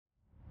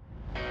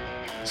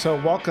So,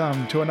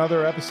 welcome to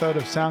another episode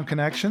of Sound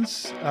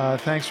Connections.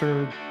 Thanks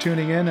for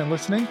tuning in and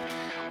listening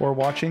or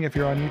watching if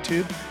you're on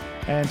YouTube.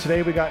 And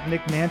today we got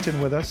Nick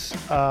Nanton with us,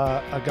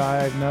 a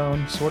guy I've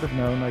known,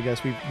 I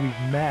guess. We've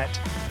met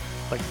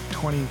like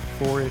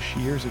 24-ish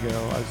years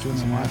ago. I was doing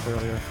some math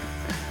earlier,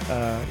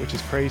 which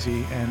is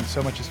crazy. And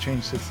so much has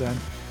changed since then.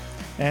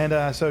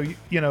 And so,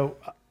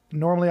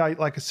 normally,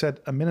 like I said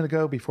a minute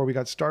ago before we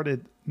got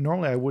started,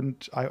 normally I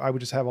would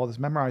just have all this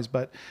memorized,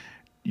 but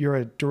you're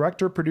a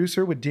director,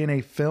 producer with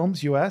DNA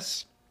Films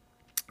US,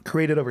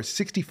 created over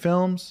 60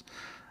 films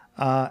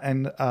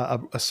and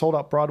a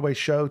sold-out Broadway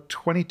show,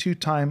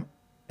 22-time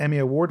Emmy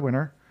Award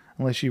winner,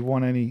 unless you've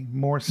won any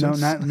more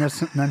since. No,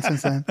 none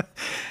since then.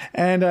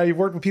 And you've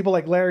worked with people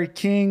like Larry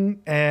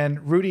King and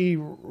Rudy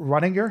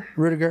Rudiger.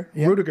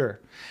 Yep.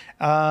 Rudiger.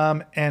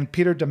 And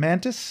Peter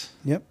Diamandis.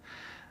 Yep.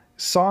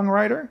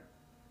 Songwriter.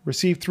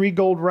 Received 3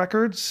 gold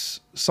records.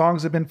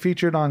 Songs have been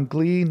featured on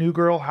Glee, New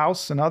Girl,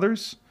 House, and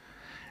others.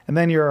 And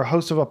then you're a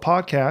host of a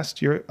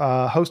podcast. You're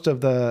a host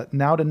of the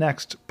Now to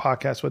Next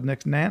podcast with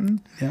Nick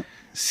Nanton. Yep.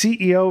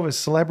 CEO of a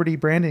celebrity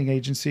branding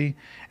agency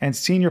and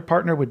senior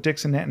partner with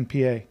Dixon Nanton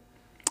PA.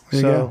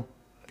 There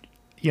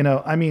you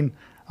go.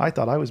 I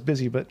thought I was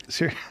busy, but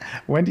seriously,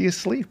 when do you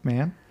sleep,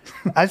 man?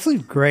 I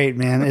sleep great,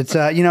 man. It's,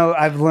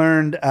 I've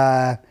learned,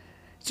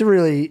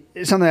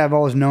 it's something I've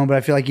always known, but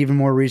I feel like even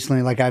more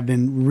recently, like I've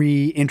been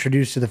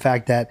reintroduced to the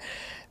fact that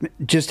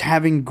just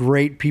having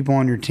great people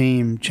on your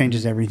team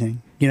changes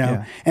everything,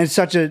 Yeah. And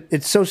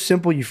it's so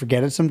simple you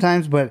forget it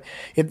sometimes, but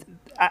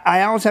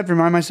I always have to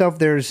remind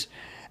myself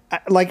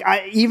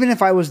even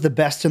if I was the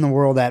best in the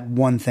world at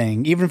one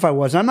thing, even if I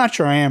was, I'm not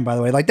sure I am, by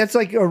the way, that's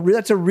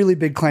a really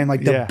big claim,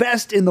 the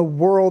best in the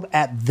world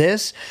at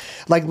this,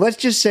 let's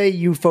just say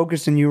you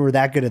focused and you were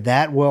that good at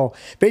that. Well,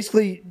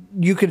 basically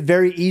you could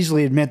very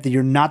easily admit that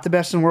you're not the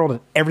best in the world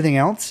at everything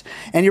else.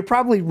 And you're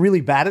probably really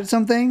bad at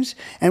some things.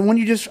 And when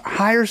you just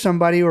hire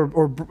somebody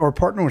or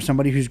partner with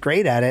somebody who's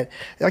great at it,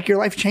 your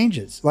life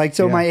changes.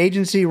 My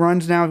agency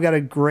runs now, I've got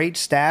a great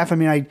staff. I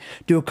mean, I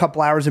do a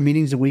couple hours of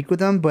meetings a week with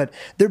them, but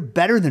they're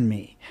better than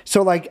me.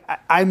 So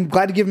I'm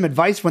glad to give them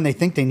advice when they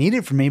think they need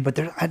it from me, but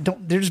they're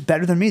just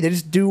better than me. They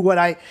just do what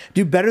I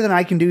do better than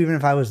I can do, even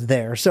if I was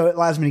there. So it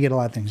allows me to get a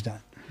lot of things done.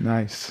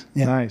 Nice.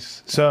 Yeah.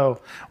 Nice. So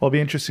it'll be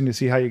interesting to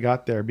see how you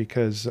got there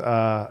because,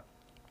 I'm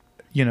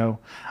in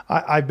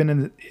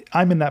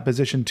that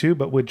position too,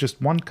 but with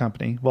just one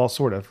company. Well,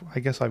 sort of. I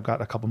guess I've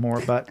got a couple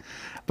more, but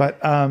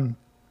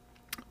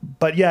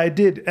yeah, I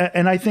did.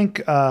 And I think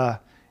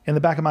in the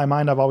back of my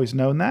mind, I've always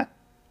known that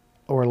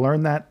or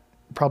learned that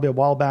probably a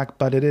while back,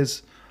 but it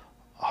is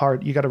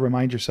hard. You got to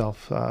remind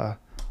yourself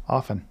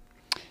often.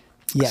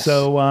 Yes.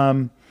 So,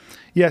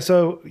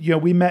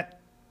 we met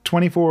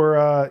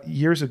 24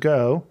 years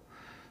ago.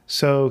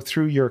 So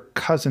through your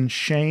cousin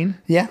Shane.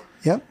 Yeah.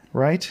 Yep.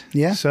 Right.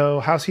 Yeah. So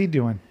how's he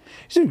doing?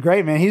 He's doing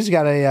great, man. He's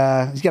got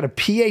a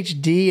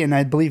PhD in,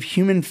 I believe,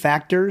 human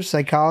factors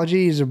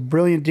psychology. He's a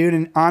brilliant dude,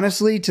 and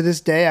honestly, to this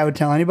day, I would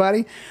tell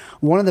anybody,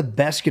 one of the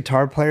best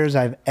guitar players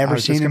I've ever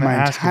seen in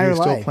my entire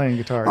life. Still playing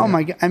guitar. Oh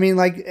my god! I mean,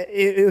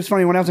 it was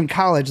funny when I was in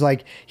college.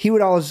 He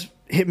would always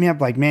hit me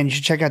up man, you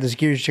should check out this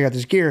gear. You should check out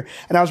this gear.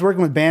 And I was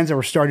working with bands that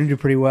were starting to do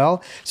pretty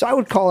well. So I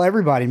would call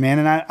everybody, man.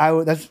 And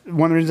I that's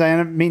one of the reasons I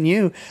ended up meeting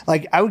you.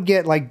 I would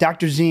get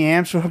Dr. Z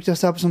amps would hook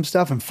us up with some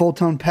stuff and full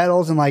tone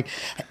pedals. And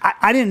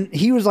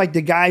he was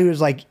the guy who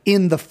was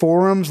in the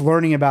forums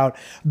learning about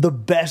the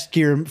best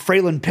gear,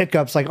 Fralin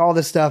pickups, all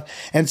this stuff.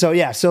 And so,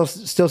 yeah, still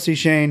see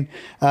Shane,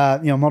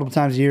 multiple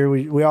times a year.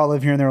 We all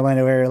live here in the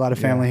Orlando area, a lot of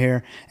family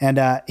here. And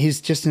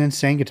he's just an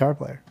insane guitar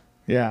player.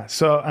 Yeah.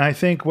 So I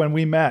think when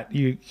we met,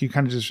 you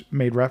kind of just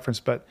made reference,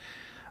 but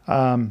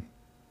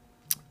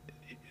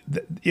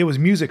it was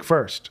music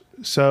first.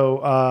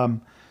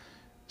 So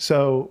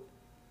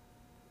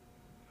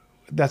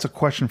that's a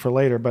question for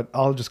later, but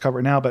I'll just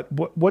cover it now.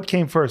 But what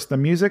came first? The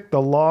music,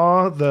 the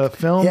law, the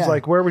films? Yeah.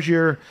 Where was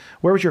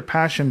your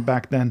passion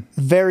back then?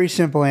 Very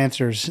simple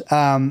answers.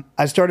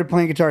 I started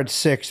playing guitar at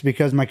 6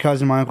 because my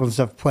cousin, my uncle and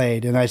stuff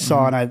played, and I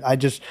saw it, and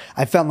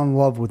I fell in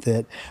love with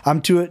it.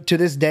 To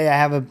this day, I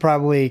have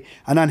probably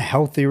an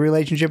unhealthy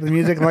relationship with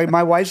music.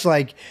 My wife's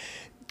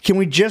can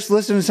we just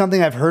listen to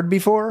something I've heard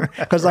before?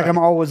 Because I'm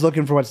always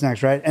looking for what's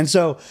next, right? And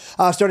so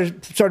I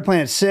started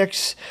playing at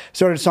 6,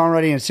 started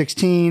songwriting at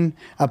 16.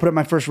 I put up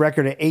my first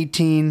record at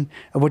 18,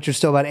 of which was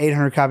still about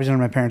 800 copies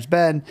under my parents'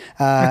 bed.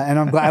 And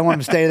I'm glad I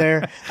wanted to stay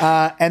there.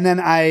 And then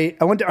I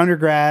went to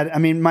undergrad. I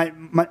mean,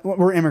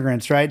 we're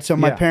immigrants, right? So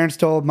my parents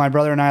told my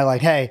brother and I,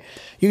 hey,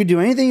 you can do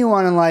anything you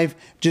want in life,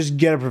 just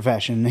get a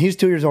profession. And he's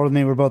 2 years older than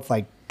me. We're both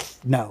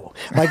no.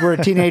 We're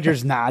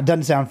teenagers. Nah, it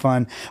doesn't sound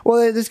fun.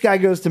 Well, this guy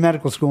goes to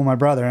medical school, my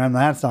brother, and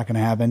that's not going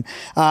to happen.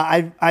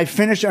 I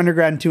finished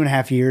undergrad in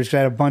 2.5 years because I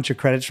had a bunch of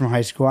credits from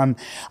high school.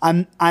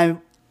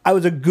 I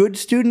was a good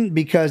student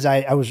because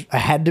I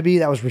had to be.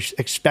 That was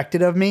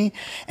expected of me,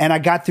 and I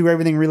got through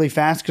everything really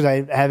fast because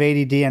I have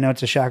ADD. I know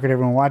it's a shocker to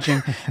everyone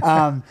watching,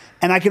 and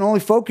I can only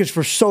focus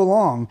for so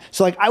long.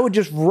 So like I would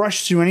just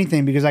rush through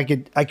anything because I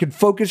could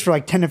focus for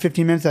like 10 to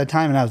 15 minutes at a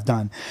time, and I was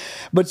done.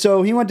 But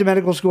so he went to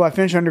medical school. I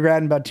finished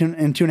undergrad in about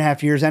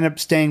 2.5 years. Ended up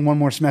staying one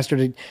more semester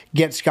to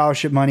get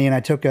scholarship money, and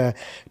I took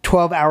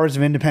 12 hours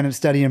of independent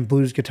study in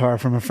blues guitar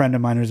from a friend of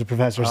mine who's a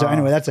professor. So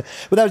anyway,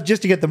 but that was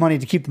just to get the money,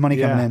 to keep the money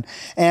coming in.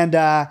 And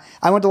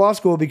I went to law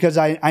school because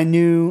I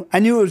knew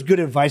it was good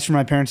advice from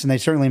my parents, and they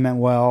certainly meant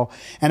well.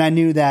 And I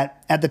knew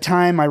that at the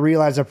time I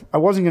realized I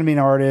wasn't going to be an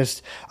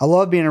artist. I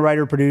love being a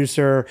writer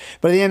producer,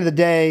 but at the end of the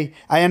day,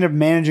 I ended up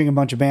managing a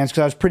bunch of bands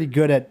because I was pretty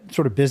good at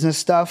sort of business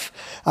stuff.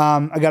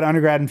 I got an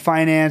undergrad in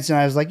finance, and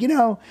I was like,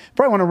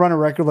 probably want to run a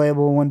record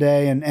label one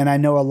day. And I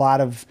know a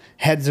lot of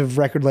heads of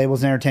record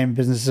labels and entertainment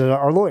businesses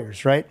are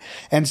lawyers, right?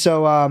 And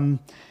so.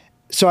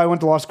 So I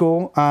went to law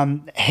school,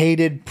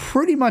 hated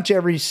pretty much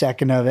every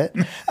second of it.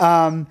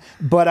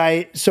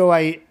 But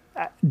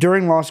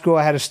during law school,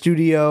 I had a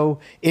studio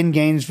in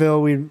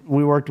Gainesville. We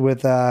worked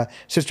with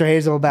Sister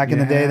Hazel back in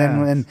the day.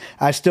 Then, and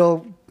I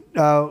still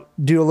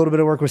do a little bit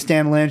of work with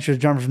Stan Lynch, who's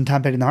drummer from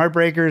Tom Petty and the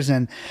Heartbreakers.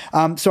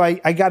 And so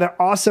I got an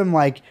awesome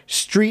like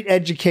street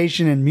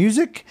education in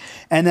music,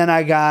 and then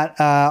I got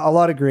a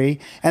law degree.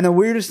 And the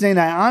weirdest thing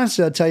that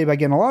I'll tell you about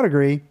getting a law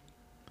degree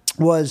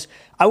was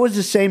I was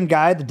the same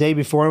guy the day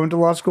before I went to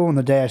law school and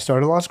the day I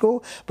started law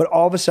school. But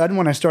all of a sudden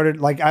when I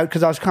started,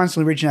 because I was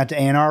constantly reaching out to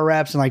A&R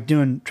reps and like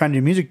trying to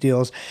do music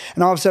deals.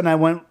 And all of a sudden I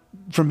went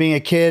from being a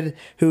kid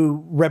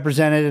who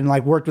represented and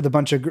like worked with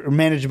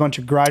managed a bunch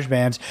of garage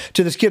bands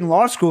to this kid in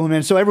law school.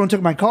 And so everyone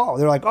took my call.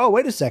 They're like, oh,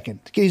 wait a second.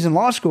 He's in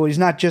law school. He's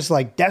not just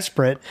like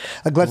desperate.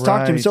 Like, let's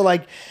talk to him. So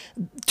like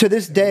to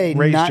this day,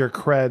 raised your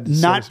cred.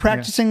 Not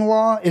practicing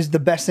law is the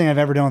best thing I've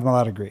ever done with my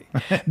law degree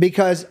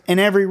because in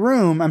every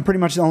room, I'm pretty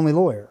much the only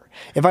lawyer.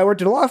 If I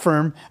worked at a law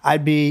firm,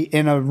 I'd be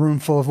in a room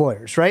full of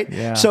lawyers, right?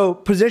 Yeah. So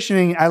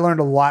positioning, I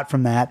learned a lot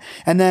from that.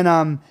 And then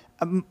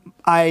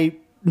I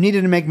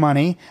needed to make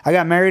money. I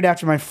got married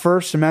after my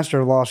first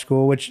semester of law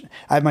school, which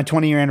I have my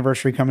 20-year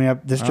anniversary coming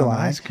up this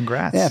July. Nice.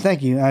 Congrats. Yeah,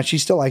 thank you. She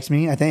still likes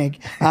me, I think.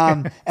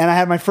 And I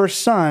had my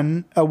first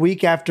son a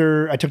week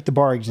after I took the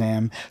bar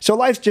exam. So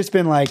life's just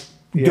been like,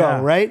 go,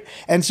 right?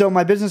 And so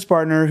my business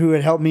partner who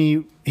had helped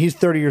me, he's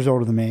 30 years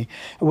older than me,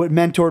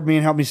 mentored me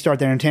and helped me start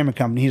the entertainment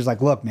company. He's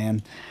like, look,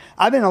 man,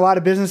 I've been in a lot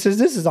of businesses.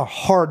 This is a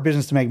hard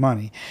business to make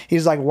money.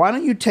 He's like, why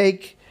don't you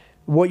take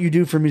what you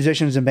do for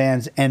musicians and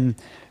bands and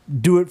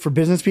do it for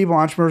business people,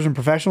 entrepreneurs, and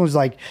professionals?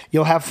 Like,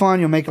 you'll have fun,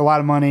 you'll make a lot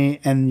of money,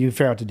 and you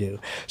figure out what to do.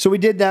 So we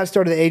did that,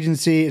 started the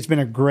agency. It's been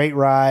a great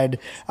ride.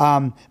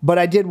 But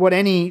I did what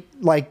any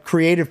like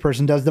creative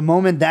person does. The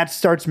moment that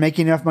starts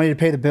making enough money to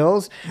pay the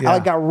bills, I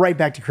got right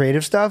back to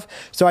creative stuff.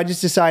 So I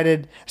just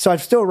decided, so I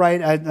still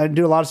write. I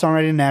do a lot of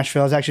songwriting in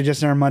Nashville. I was actually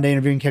just there on Monday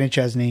interviewing Kenny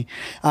Chesney.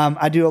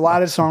 I do a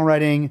lot of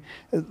songwriting,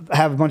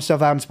 have a bunch of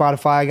stuff out on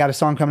Spotify. I got a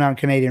song coming out on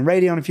Canadian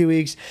radio in a few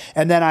weeks.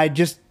 And then I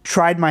just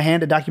tried my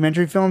hand at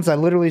documentary films. I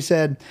literally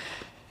said,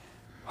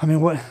 I mean,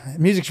 what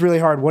music's really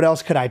hard. What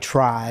else could I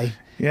try?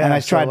 Yeah, and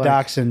I tried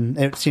docs and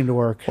it seemed to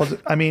work. Well,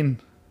 I mean,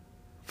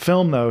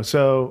 film though.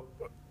 So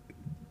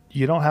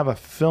you don't have a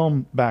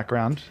film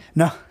background.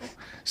 No.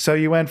 So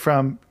you went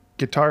from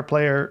guitar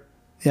player,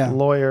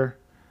 lawyer,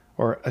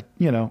 or a,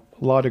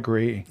 law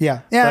degree.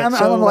 Yeah. Yeah.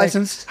 I'm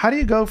licensed. How do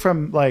you go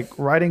from like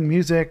writing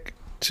music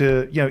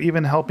to,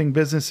 even helping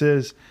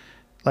businesses?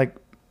 Like,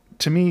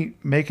 to me,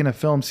 making a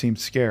film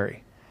seems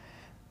scary.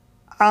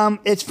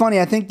 It's funny.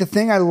 I think the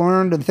thing I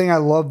learned, the thing I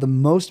love the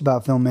most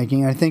about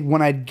filmmaking, I think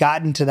when I'd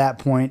gotten to that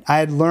point, I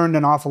had learned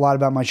an awful lot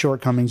about my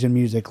shortcomings in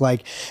music.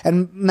 Like,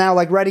 and now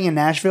like writing in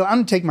Nashville, I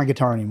don't take my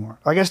guitar anymore.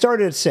 Like I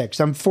started at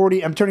 6. I'm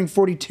turning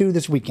 42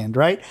 this weekend,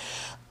 right?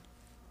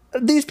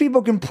 These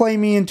people can play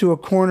me into a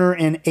corner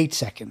in 8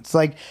 seconds.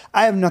 Like,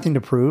 I have nothing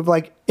to prove.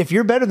 Like, if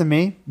you're better than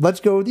me, let's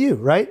go with you,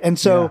 right? And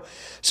so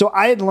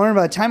I had learned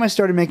by the time I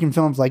started making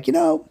films, like,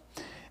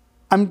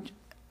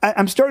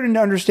 I'm starting to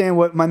understand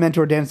what my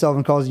mentor Dan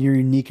Sullivan calls your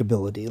unique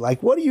ability.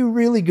 Like, what are you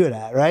really good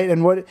at, right?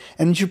 And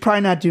you should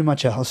probably not do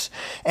much else.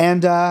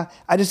 And I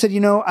just said,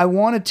 I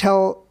want to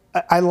tell.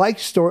 I like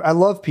story. I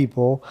love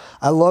people.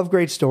 I love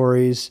great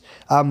stories.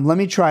 Let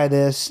me try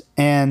this.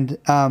 And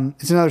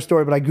it's another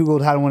story, but I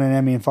Googled how to win an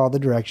Emmy and followed the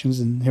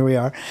directions, and here we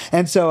are.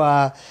 And so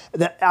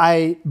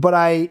I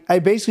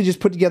basically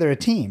just put together a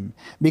team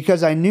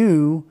because I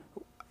knew.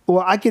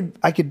 Well, I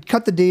could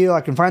cut the deal.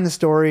 I can find the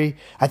story.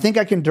 I think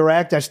I can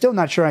direct. I'm still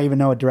not sure I even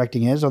know what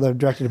directing is, although I've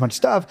directed a bunch of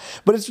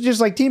stuff. But it's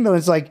just like team building.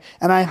 It's like,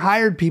 and I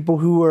hired people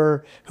who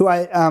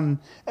I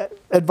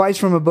advice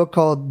from a book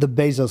called The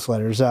Bezos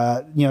Letters.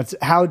 It's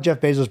how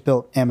Jeff Bezos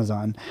built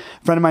Amazon.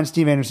 A friend of mine,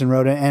 Steve Anderson,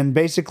 wrote it, and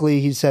basically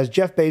he says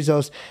Jeff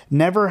Bezos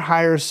never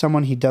hires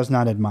someone he does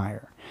not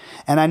admire.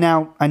 And I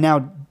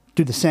now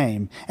do the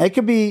same. And it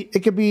could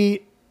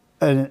be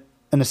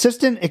an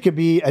assistant, it could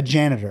be a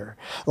janitor.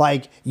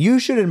 Like, you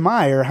should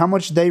admire how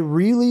much they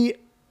really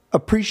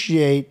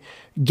appreciate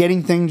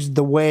getting things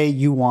the way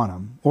you want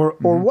them or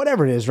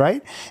whatever it is,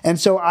 right? And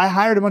so I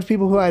hired a bunch of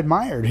people who I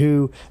admired,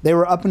 who they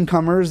were up and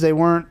comers. They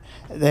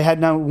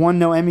had won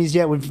no Emmys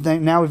yet.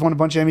 Now we've won a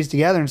bunch of Emmys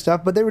together and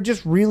stuff, but they were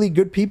just really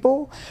good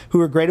people who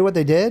were great at what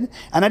they did.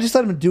 And I just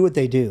let them do what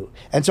they do.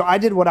 And so I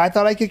did what I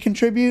thought I could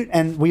contribute,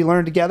 and we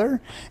learned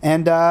together,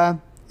 and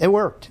it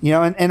worked,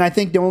 and I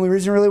think the only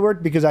reason it really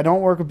worked because I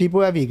don't work with people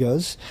who have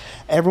egos.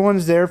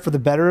 Everyone's there for the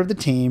better of the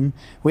team.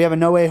 We have a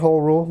no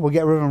a-hole rule. We'll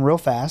get rid of them real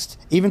fast.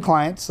 Even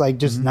clients, like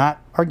just not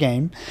our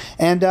game.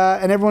 And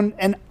everyone,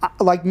 and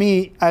like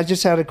me, I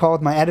just had a call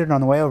with my editor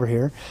on the way over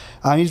here.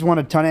 He's won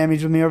a ton of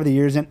Emmys with me over the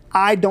years, and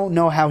I don't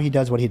know how he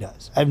does what he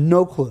does. I have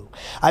no clue.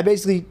 I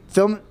basically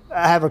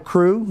I have a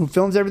crew who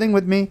films everything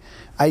with me.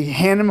 I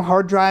hand them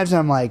hard drives, and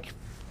I'm like,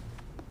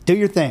 do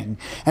your thing.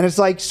 And it's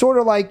like, sort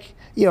of like,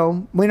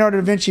 Leonardo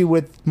da Vinci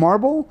with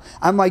marble.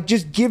 I'm like,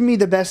 just give me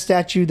the best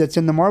statue that's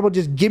in the marble.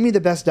 Just give me the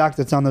best doc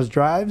that's on those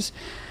drives.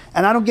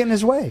 And I don't get in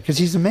his way because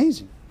he's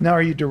amazing. Now,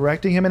 are you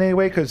directing him in any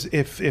way? Because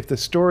if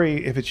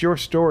it's your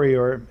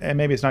story, and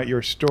maybe it's not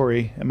your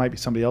story, it might be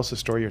somebody else's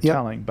story you're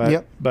telling. But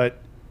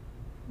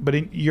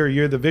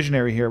you're the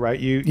visionary here, right?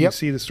 You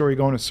see the story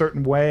going a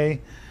certain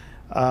way,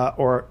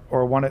 or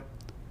want it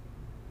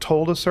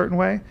told a certain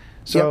way.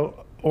 So.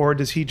 Or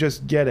does he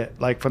just get it,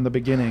 like, from the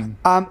beginning?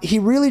 He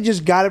really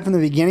just got it from the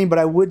beginning, but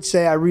I would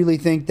say I really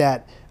think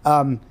that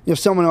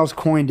someone else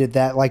coined it,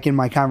 that, like, in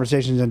my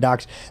conversations and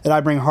docs, that I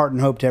bring heart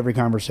and hope to every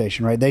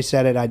conversation, right? They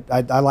said it,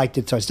 I liked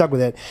it, so I stuck with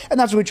it. And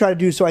that's what we try to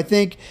do. So I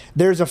think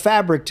there's a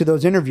fabric to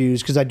those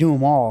interviews because I do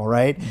them all,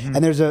 right? Mm-hmm.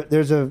 And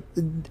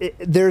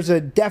there's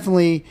a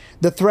definitely,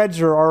 the threads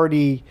are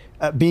already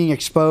being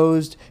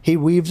exposed. He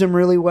weaves them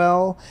really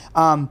well.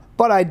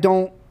 But I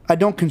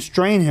don't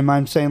constrain him.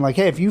 I'm saying, like,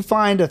 hey, if you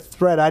find a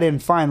thread I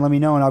didn't find, let me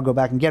know and I'll go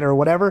back and get it or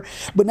whatever.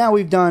 But now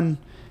we've done,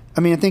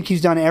 I think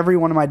he's done every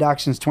one of my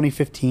docs since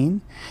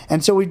 2015.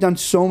 And so we've done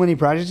so many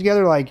projects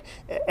together. Like,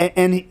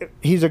 and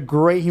he's a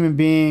great human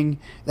being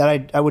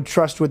that I would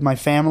trust with my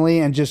family,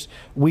 and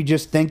we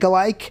just think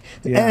alike.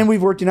 Yeah. And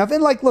we've worked enough.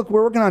 And, like, look,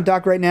 we're working on a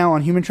doc right now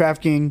on human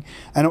trafficking,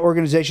 an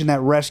organization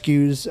that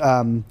rescues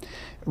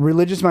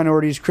religious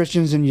minorities,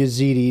 Christians and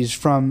Yazidis,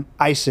 from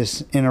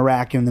ISIS in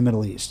Iraq and the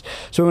Middle East.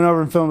 So we went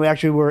over and filmed. We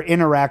actually were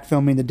in Iraq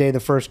filming the day the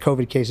first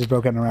COVID cases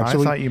broke out in Iraq.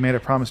 I thought you made a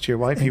promise to your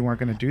wife you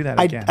weren't going to do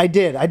that again. I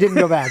did. I didn't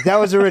go back.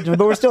 That was original,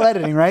 but we're still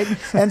editing, right?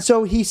 And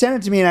so he sent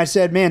it to me, and I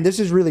said, man, this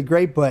is really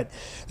great, but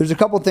there's a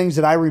couple things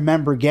that I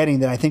remember getting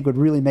that I think would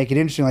really make it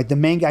interesting. Like the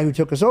main guy who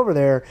took us over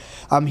there,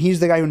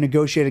 he's the guy who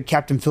negotiated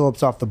Captain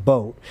Phillips off the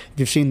boat. If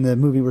you've seen the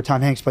movie where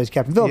Tom Hanks plays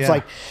Captain Phillips,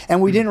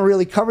 and we didn't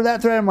really cover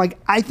that thread. I'm like,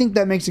 I think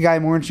that makes the guy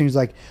more interesting. He's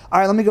like, all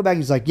right, let me go back.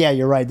 He's like, yeah,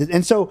 you're right.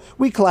 And so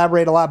we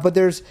collaborate a lot, but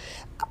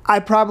I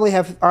probably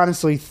have,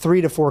 honestly,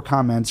 3 to 4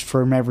 comments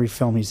from every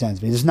film he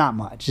sends me. There's not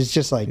much. It's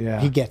just like,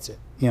 he gets it,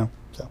 so.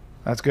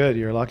 That's good.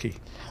 You're lucky.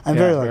 I'm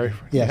very lucky.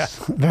 Yes,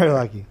 very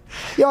lucky.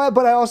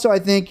 But I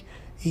think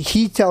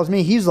he tells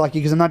me he's lucky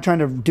because I'm not trying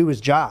to do his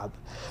job.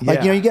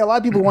 Like, you get a lot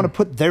of people who want to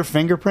put their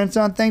fingerprints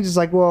on things. It's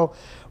like, well,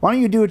 why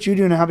don't you do what you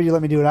do, and how about you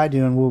let me do what I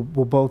do, and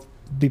we'll both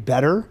be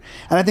better.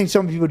 And I think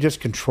some people are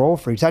just control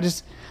freaks.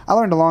 I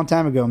learned a long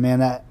time ago, man,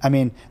 that,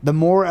 the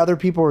more other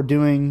people are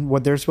doing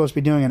what they're supposed to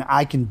be doing and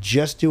I can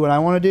just do what I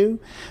want to do,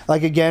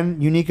 like,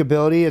 again, unique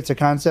ability, it's a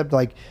concept,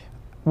 like,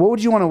 what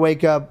would you want to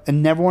wake up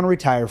and never want to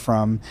retire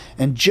from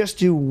and just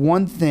do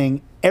one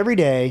thing every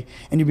day,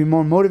 and you'd be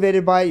more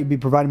motivated by it, you'd be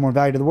providing more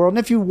value to the world, and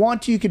if you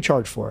want to, you could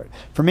charge for it.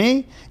 For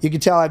me, you can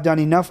tell I've done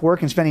enough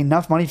work and spent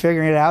enough money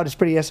figuring it out. It's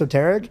pretty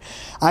esoteric.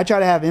 I try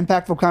to have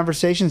impactful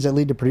conversations that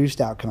lead to produced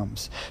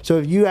outcomes. So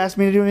if you ask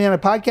me to do it on a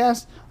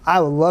podcast, I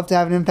would love to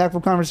have an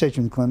impactful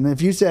conversation with Clinton.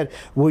 If you said,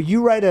 will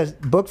you write a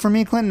book for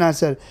me, Clinton? I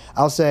said,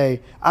 I'll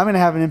say, I'm going to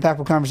have an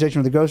impactful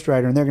conversation with a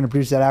ghostwriter, and they're going to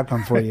produce that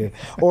outcome for you.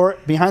 Or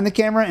behind the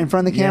camera, in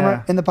front of the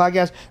camera, in the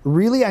podcast.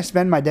 Really, I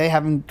spend my day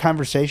having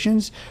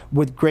conversations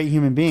with great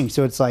human beings.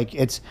 So it's like,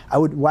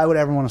 why would I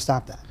ever want to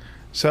stop that?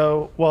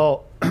 So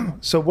what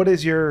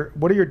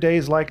are your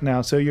days like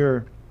now? So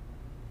you're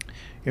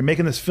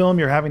making this film,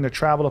 you're having to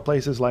travel to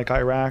places like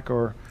Iraq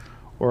or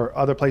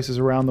other places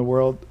around the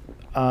world.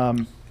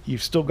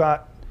 You've still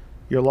got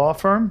your law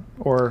firm,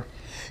 or?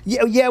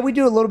 Yeah, we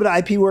do a little bit of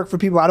IP work for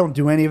people. I don't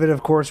do any of it,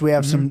 of course. We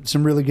have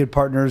some really good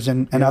partners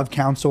and of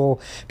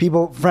counsel,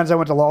 friends I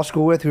went to law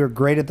school with who are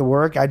great at the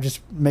work. I just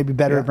maybe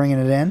better at bringing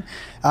it in,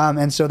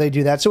 and so they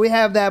do that. So we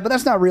have that, but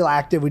that's not real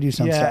active. We do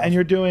some stuff. And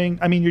you're doing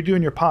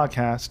your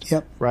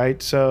podcast,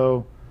 right?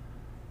 So,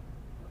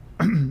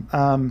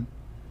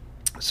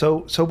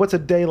 so what's a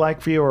day like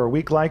for you, or a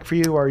week like for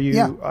you? Are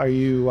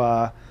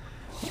you?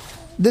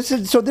 This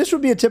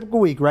would be a typical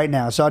week right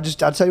now. So I'll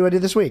tell you what I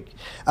did this week.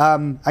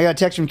 I got a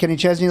text from Kenny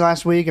Chesney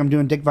last week. I'm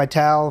doing Dick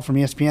Vitale from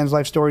ESPN's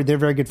Life Story. They're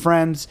very good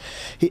friends.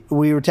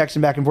 We were texting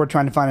back and forth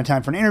trying to find a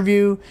time for an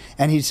interview,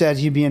 and he said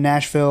he'd be in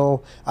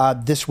Nashville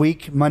this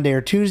week, Monday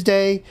or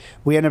Tuesday.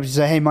 We ended up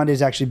saying, hey,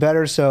 Monday's actually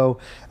better. So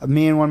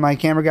me and one of my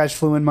camera guys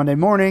flew in Monday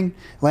morning,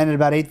 landed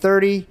about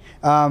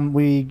 8:30.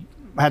 We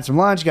had some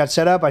lunch, got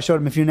set up. I showed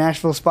him a few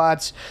Nashville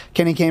spots.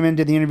 Kenny came in,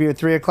 did the interview at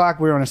 3 o'clock.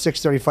 We were on a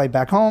 6:30 flight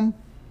back home.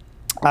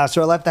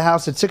 So I left the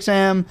house at 6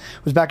 a.m.,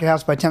 was back at the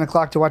house by 10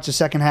 o'clock to watch the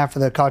second half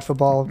of the college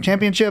football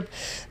championship.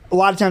 A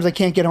lot of times I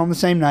can't get home the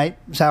same night.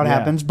 That's how it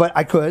happens, but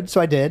I could,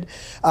 so I did.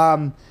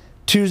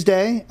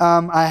 Tuesday,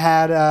 I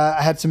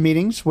had some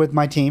meetings with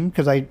my team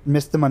because I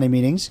missed the Monday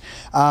meetings.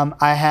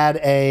 I had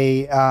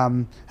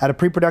a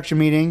pre-production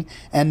meeting,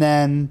 and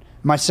then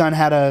my son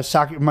had a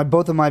soccer.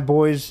 Both of my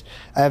boys,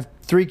 I have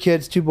 3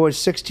 kids, 2 boys,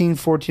 16,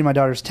 14. My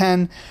daughter's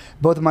 10.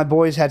 Both of my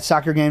boys had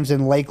soccer games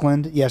in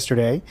Lakeland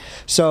yesterday.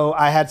 So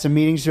I had some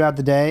meetings throughout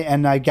the day,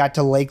 and I got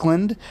to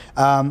Lakeland.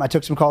 I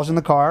took some calls in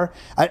the car.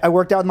 I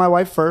worked out with my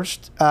wife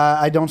first.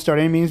 I don't start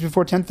any meetings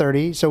before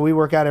 10:30, so we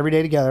work out every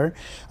day together.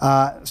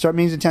 Start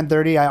meetings at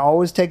 10:30. I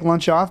always take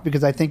lunch off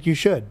because I think you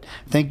should.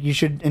 I think you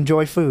should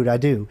enjoy food. I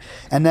do.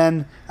 And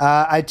then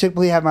I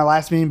typically have my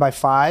last meeting by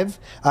 5.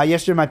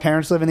 Yesterday, my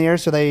parents live in the area,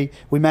 so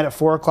we met at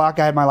 4 o'clock.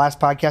 I had my last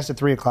podcast at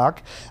 3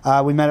 o'clock.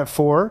 We met at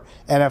 4,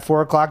 and at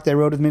 4 o'clock, they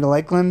rode with me to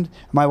Lakeland.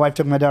 My wife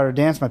took my daughter to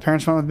dance. My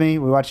parents went with me.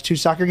 We watched 2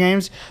 soccer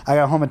games. I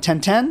got home at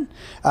 10:10.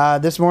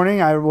 This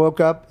morning, I woke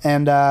up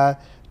and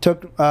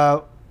took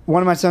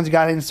one of my sons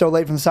got in so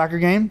late from the soccer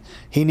game.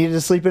 He needed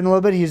to sleep in a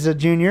little bit. He's a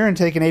junior and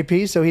take an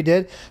AP, so he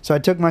did. So I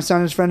took my son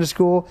and his friend to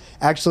school,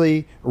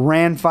 actually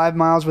ran 5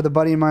 miles with a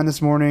buddy of mine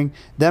this morning.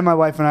 Then my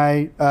wife and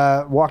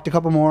I walked a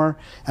couple more,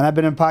 and I've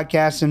been in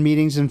podcasts and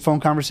meetings and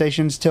phone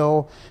conversations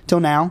till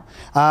now.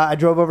 I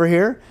drove over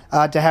here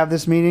to have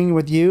this meeting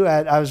with you.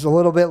 I was a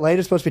little bit late.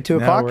 It's supposed to be 2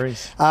 o'clock.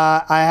 Worries.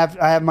 I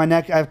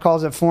have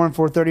calls at 4 and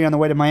 4:30 on the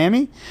way to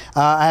Miami.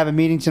 I have a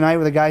meeting tonight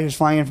with a guy who's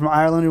flying in from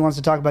Ireland who wants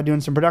to talk about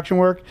doing some production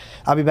work.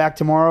 I'll be back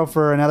tomorrow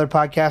for another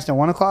podcast at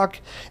 1 o'clock.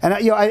 And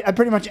I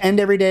pretty much end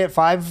every day at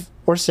 5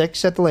 or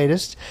 6 at the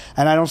latest,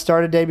 and I don't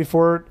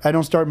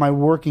start my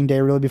working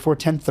day really before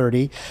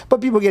 10:30.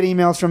 But people get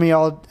emails from me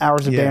all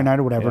hours of day or night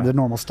or whatever, the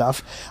normal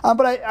stuff.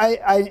 But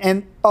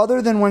I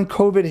other than when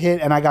COVID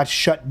hit and I got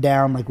shut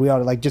down, like we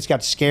all just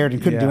got scared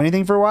and couldn't do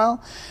anything for a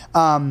while.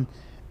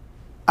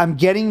 I'm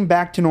getting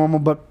back to normal,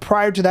 but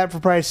prior to that, for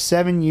probably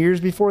 7 years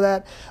before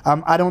that,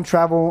 I don't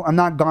travel. I'm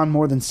not gone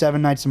more than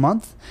 7 nights a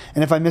month.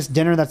 And if I miss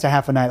dinner, that's a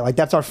half a night. Like,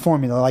 that's our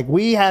formula. Like,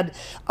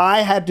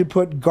 I had to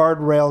put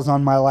guardrails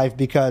on my life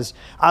because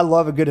I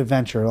love a good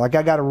adventure. Like,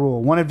 I got a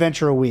rule, 1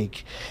 adventure a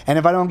week. And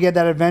if I don't get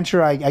that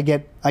adventure, I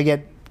get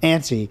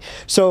antsy.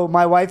 So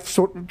my wife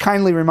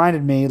kindly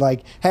reminded me,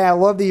 like, hey, I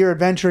love that you're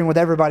adventuring with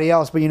everybody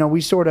else, but we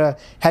sort of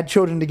had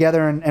children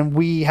together, and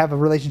we have a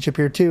relationship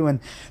here too. And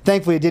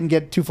thankfully, it didn't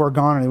get too far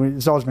gone. And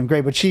it's always been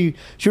great. But she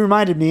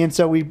reminded me, and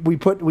so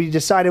we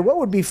decided what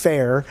would be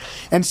fair.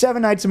 And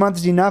 7 nights a month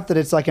is enough that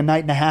it's like a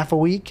night and a half a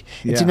week.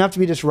 It's enough to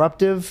be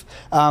disruptive,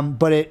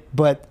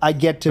 but I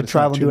get to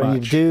travel and do what I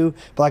need to do.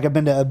 But like, I've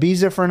been to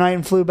Ibiza for a night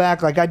and flew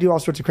back. Like, I do all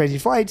sorts of crazy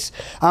flights.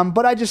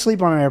 But I just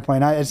sleep on an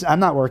airplane.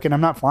 I'm not working.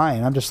 I'm not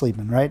flying. I'm just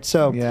sleeping, right?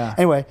 So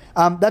anyway,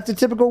 that's a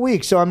typical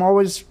week. So I'm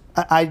always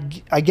I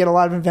get a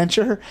lot of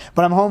adventure,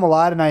 but I'm home a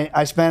lot, and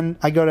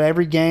I go to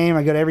every game,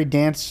 I go to every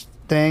dance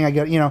thing.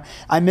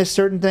 I miss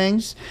certain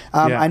things.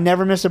 I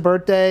never miss a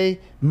birthday,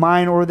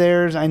 mine or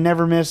theirs. I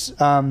never miss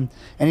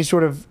any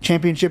sort of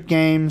championship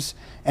games,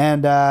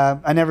 and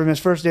I never miss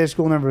first day of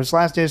school, never miss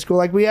last day of school.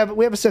 Like, we have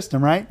a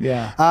system, right?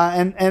 Yeah.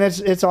 And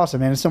it's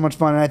awesome, man. It's so much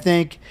fun, and I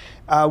think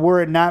were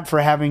it not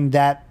for having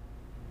that,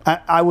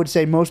 I would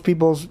say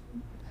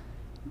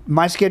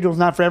my schedule is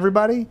not for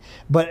everybody,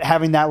 but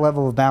having that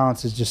level of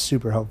balance is just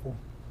super helpful.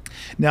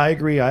 Now, I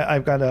agree.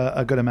 I've got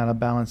a good amount of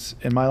balance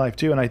in my life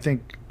too, and I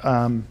think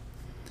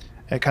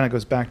it kind of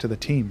goes back to the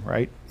team,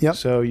 right? Yep.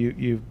 So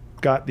you've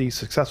got these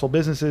successful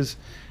businesses,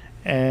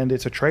 and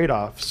it's a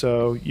trade-off.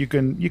 So you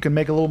can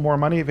make a little more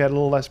money if you had a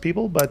little less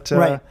people, but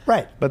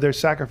right. But there's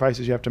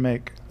sacrifices you have to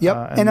make.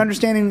 Yep. And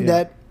understanding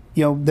that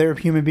they're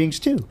human beings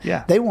too.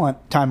 Yeah. They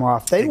want time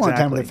off. They want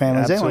time with their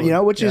families. Absolutely. They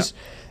want, which is.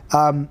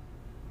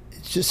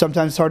 It's just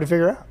sometimes it's hard to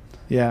figure out.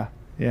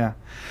 Yeah.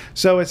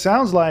 So it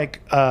sounds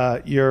like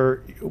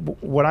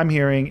what I'm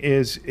hearing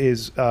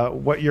is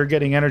what you're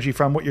getting energy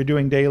from, what you're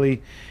doing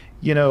daily.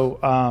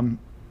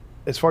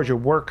 As far as your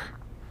work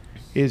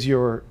is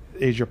your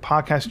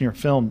podcast and your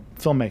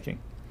filmmaking.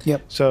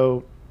 Yep.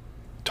 So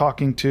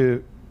talking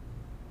to,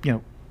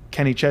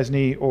 Kenny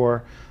Chesney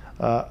or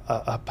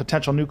a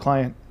potential new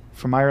client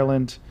from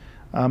Ireland,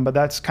 but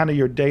that's kind of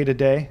your day to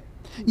day.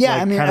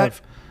 Yeah, like kind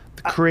of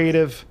the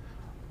creative.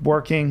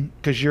 Working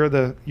because you're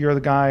the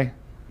guy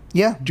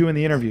doing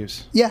the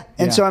interviews.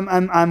 And so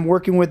I'm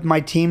working with my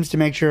teams to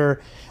make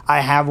sure I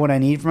have what I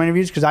need for my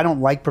interviews, because I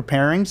don't like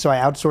preparing, so I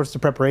outsource the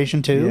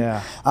preparation too.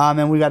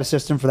 And we got a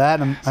system for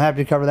that, and I'm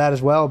happy to cover that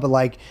as well. But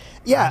like,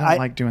 I don't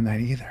like doing that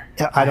either.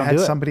 I don't had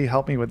do it. Somebody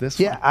help me with this.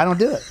 Yeah, I don't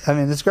do it. I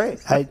mean, it's great.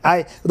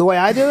 The way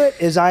I do it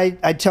is I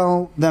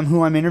tell them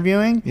who I'm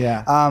interviewing.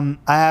 Yeah.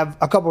 I have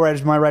a couple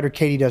writers. My writer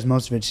Katie does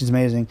most of it. She's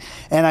amazing,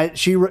 and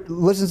she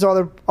listens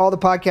to all the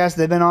podcasts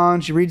they've been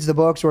on. She reads the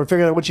books or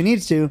figures out what she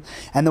needs to.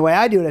 And the way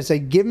I do it, I say,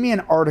 give me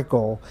an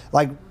article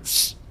like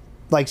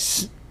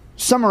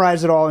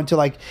summarize it all into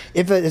like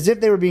as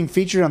if they were being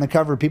featured on the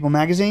cover of People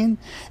magazine,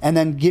 and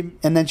then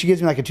she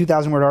gives me like a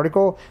 2,000 word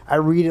article. I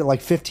read it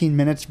like 15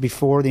 minutes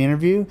before the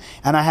interview,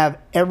 and I have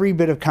every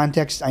bit of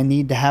context I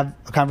need to have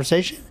a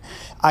conversation.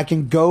 I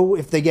can go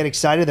if they get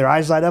excited, their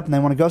eyes light up, and they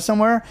want to go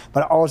somewhere,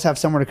 but I always have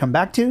somewhere to come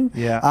back to.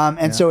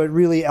 So it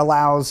really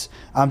allows,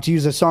 to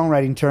use a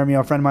songwriting term,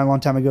 a friend of mine a long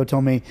time ago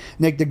told me,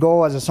 Nick, the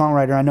goal as a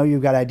songwriter, I know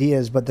you've got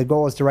ideas, but the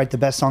goal is to write the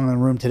best song in the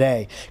room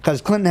today.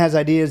 Because Clinton has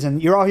ideas,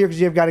 and you're all here because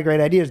you've got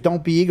great ideas.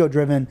 Don't be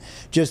ego-driven.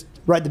 Just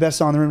write the best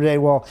song in the room today.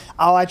 Well,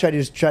 all I try to do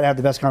is try to have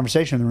the best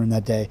conversation in the room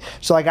that day.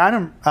 So like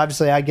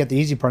obviously I get the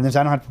easy part of this.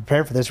 I don't have to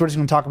prepare for this. We're just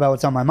going to talk about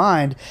what's on my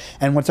mind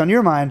and what's on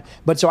your mind.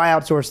 But so I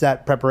outsource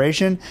that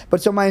preparation.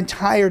 But so my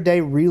entire day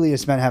really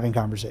is spent having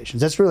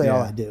conversations. That's really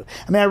all I do.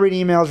 I mean, I read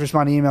emails,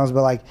 respond to emails,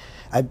 but like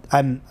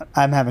I'm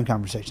having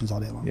conversations all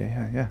day long.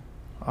 Yeah.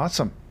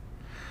 Awesome.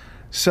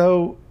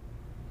 So,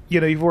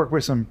 you've worked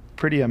with some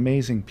pretty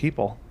amazing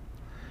people,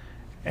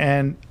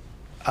 and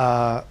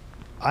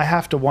I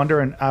have to wonder,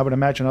 and I would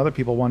imagine other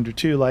people wonder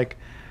too, like,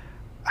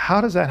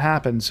 how does that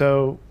happen?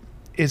 So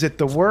is it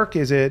the work?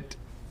 Is it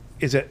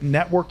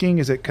networking?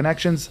 Is it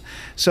connections?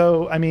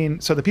 So,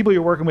 so the people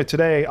you're working with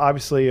today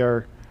obviously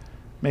are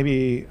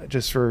maybe,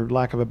 just for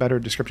lack of a better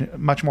description,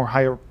 much more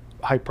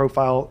high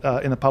profile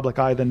in the public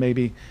eye than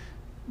maybe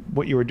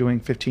what you were doing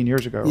 15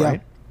 years ago,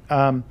 right?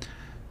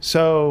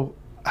 So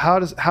how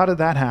did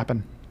that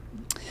happen?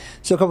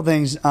 So a couple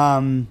things.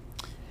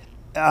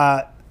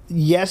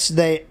 Yes,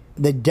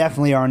 they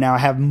definitely are now. I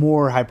have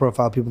more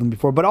high-profile people than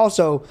before, but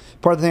also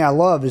part of the thing I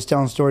love is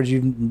telling stories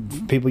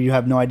people you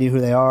have no idea who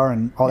they are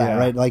and all that,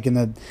 right? Like in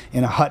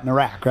a hut in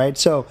Iraq, right?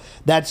 So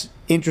that's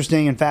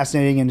interesting and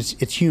fascinating, and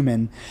it's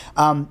human.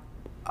 I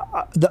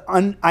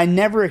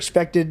never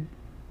expected.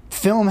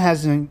 Film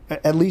has,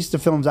 at least the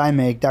films I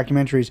make,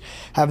 documentaries,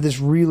 have this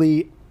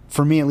really,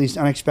 for me at least,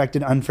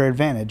 unexpected unfair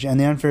advantage. And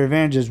the unfair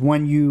advantage is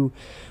when you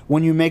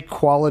make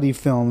quality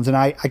films, and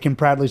I can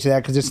proudly say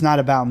that because it's not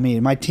about me.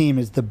 My team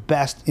is the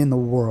best in the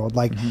world.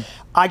 Like,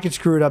 I could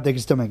screw it up, they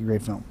could still make a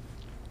great film.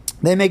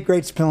 They make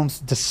great films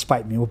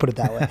despite me, we'll put it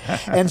that way.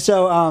 And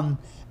so,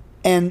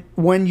 and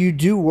when you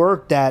do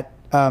work that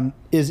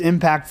is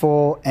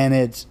impactful and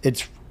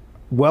it's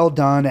well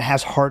done, it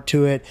has heart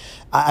to it.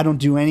 I don't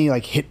do any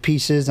like hit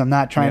pieces. I'm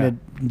not trying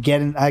to get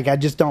in. Like, I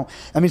just don't.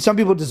 I mean, some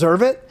people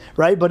deserve it,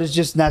 right? But it's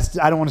just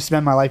I don't want to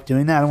spend my life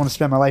doing that. I don't want to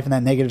spend my life in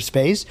that negative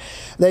space.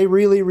 They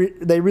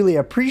really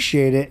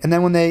appreciate it. And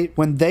then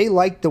when they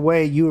like the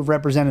way you have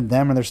represented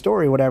them or their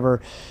story, whatever.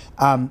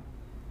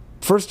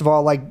 First of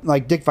all,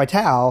 like Dick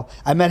Vitale,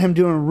 I met him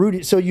doing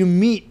Rudy. So you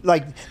meet,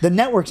 like, the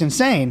network's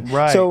insane.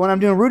 Right. So when I'm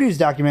doing Rudy's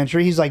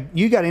documentary, he's like,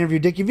 you got to interview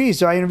Dickie V.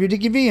 So I interview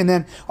Dickie V, and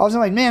then all of a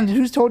sudden, like, man,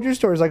 who's told your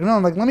story? He's like, no,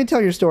 I'm like, let me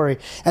tell your story.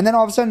 And then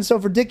all of a sudden, so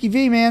for Dickie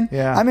V, man,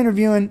 I'm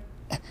interviewing.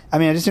 I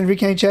just interviewed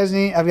Kenny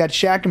Chesney. I've got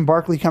Shaq and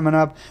Barkley coming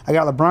up. I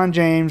got LeBron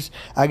James.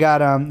 I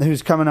got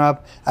who's coming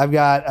up. I've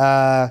got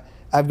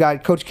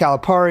Coach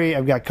Calipari.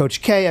 I've got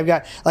Coach K. I've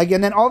got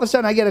and then all of a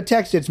sudden I get a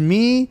text. It's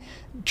me,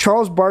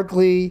 Charles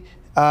Barkley,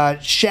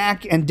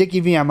 Shaq, and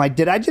Dickie V. I'm like,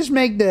 did I just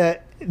make the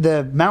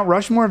Mount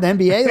Rushmore of the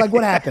NBA? Like,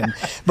 what happened?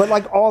 But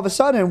like all of a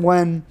sudden,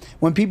 when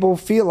people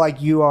feel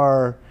like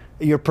you're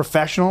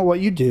professional at what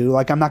you do,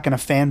 like, I'm not going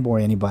to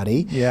fanboy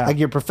anybody. Yeah. Like,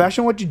 you're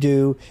professional at what you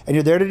do, and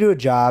you're there to do a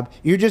job.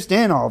 You're just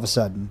in all of a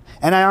sudden.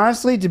 And I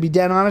honestly, to be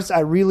dead honest, I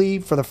really,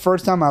 for the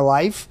first time in my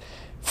life,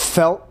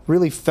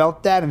 really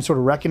felt that and sort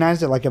of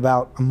recognized it like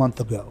about a month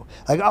ago.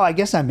 Like, oh, I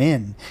guess I'm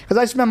in. Because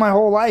I spent my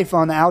whole life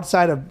on the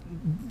outside of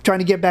trying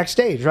to get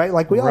backstage, right?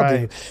 Like we all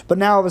do. But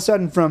now all of a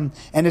sudden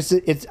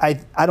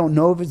I don't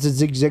know if it's a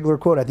Zig Ziglar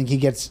quote. I think he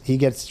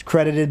gets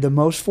credited the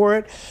most for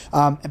it.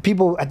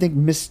 People, I think,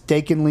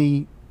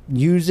 mistakenly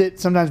use it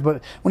sometimes,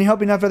 but when you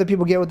help enough other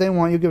people get what they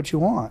want, you get what you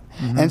want.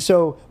 And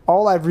so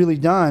all I've really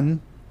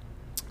done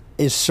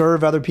is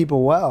serve other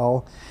people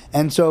well,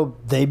 and so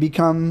they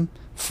become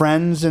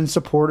friends and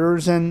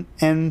supporters and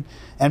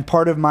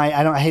part of my,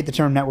 I hate the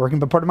term networking,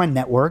 but part of my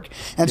network.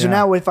 And so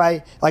now if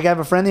I have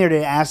a friend the other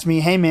day ask me,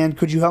 hey man,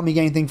 could you help me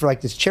get anything for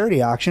like this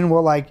charity auction?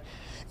 Well, like,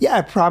 yeah,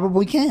 I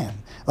probably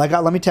can. Like,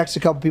 let me text a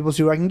couple people,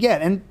 see who I can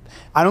get. And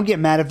I don't get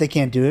mad if they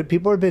can't do it.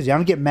 People are busy. I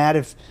don't get mad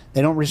if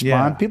they don't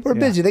respond. People are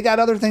busy. They got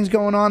other things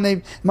going on.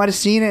 They might have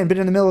seen it and been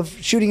in the middle of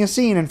shooting a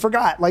scene and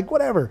forgot, like,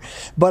 whatever.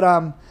 But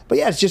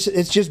yeah, it's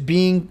just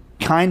being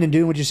kind and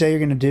doing what you say you're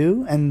going to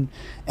do.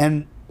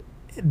 And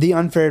the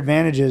unfair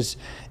advantage is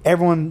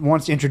everyone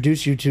wants to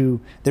introduce you to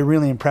their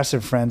really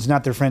impressive friends,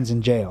 not their friends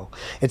in jail.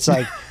 It's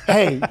like,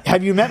 hey,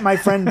 have you met my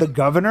friend the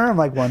governor? I'm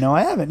like, well, no,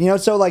 I haven't.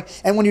 So like,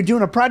 and when you're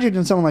doing a project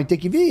on someone like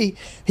Dickie V,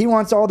 he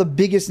wants all the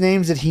biggest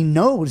names that he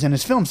knows in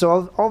his film.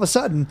 So all of a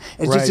sudden,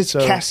 it's just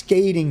this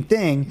cascading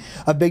thing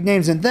of big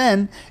names. And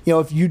then,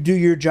 if you do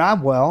your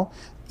job well,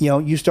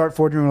 you start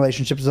forging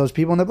relationships with those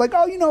people, and they're like,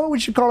 oh, you know what, we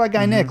should call that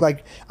guy Nick.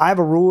 Like, I have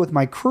a rule with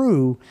my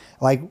crew,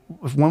 like,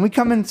 when we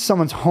come into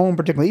someone's home,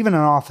 particularly, even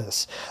an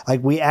office,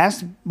 like, we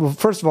ask, well,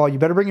 first of all, you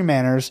better bring your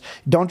manners.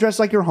 Don't dress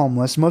like you're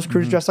homeless. Most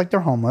crews dress like they're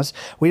homeless.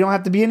 We don't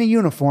have to be in a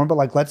uniform, but,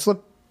 like, let's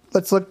look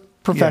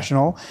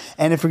professional.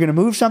 And if you're going to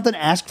move something,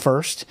 ask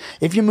first.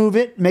 If you move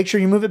it, make sure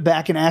you move it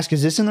back and ask,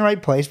 is this in the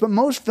right place? But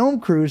most film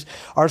crews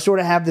are sort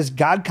of have this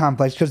God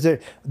complex because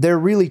they're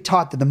really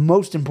taught that the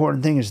most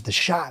important thing is the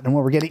shot and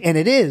what we're getting. And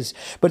it is.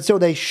 But so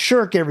they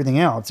shirk everything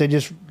else. They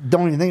just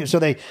don't even think. So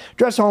they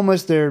dress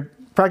homeless. They're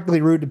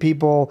practically rude to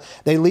people.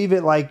 They leave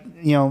it like,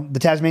 the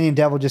Tasmanian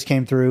devil just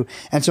came through.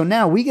 And so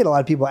now we get a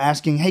lot of people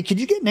asking, hey, could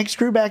you get Nick's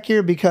crew back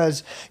here?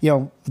 Because,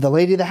 the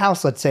lady of the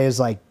house, let's say,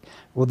 is like,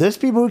 well, there's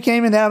people who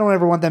came in, I don't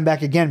ever want them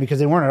back again because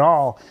they weren't at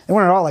all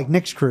like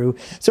Nick's crew.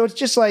 So it's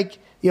just like,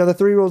 the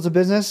 3 rules of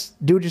business: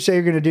 do what you say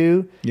you're going to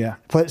do. Yeah.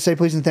 Say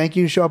please and thank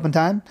you. Show up on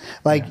time.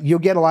 You'll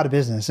get a lot of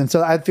business. And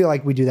so I feel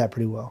like we do that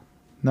pretty well.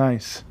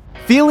 Nice.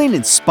 Feeling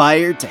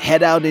inspired to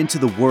head out into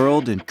the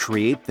world and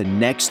create the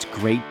next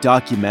great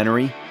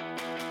documentary?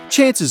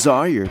 Chances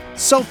are your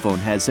cell phone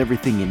has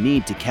everything you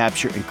need to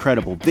capture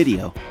incredible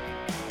video.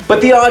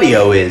 But the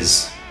audio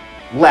is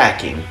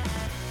lacking.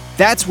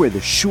 That's where the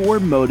Shure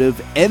Motive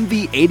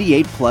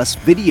MV88 Plus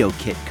video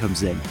kit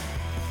comes in.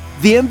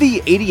 The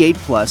MV88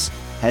 Plus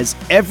has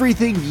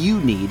everything you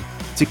need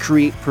to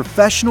create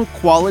professional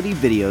quality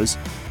videos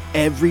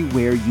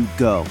everywhere you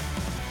go,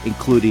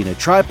 including a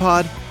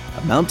tripod,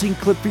 a mounting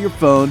clip for your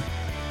phone,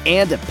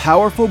 and a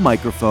powerful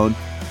microphone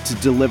to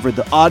deliver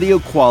the audio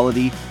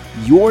quality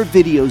your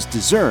videos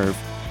deserve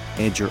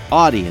and your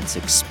audience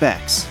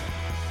expects.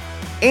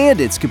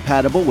 And it's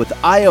compatible with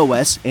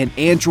iOS and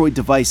Android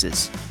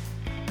devices.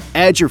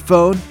 Add your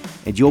phone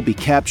and you'll be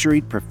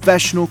capturing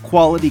professional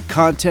quality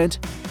content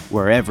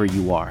wherever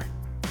you are.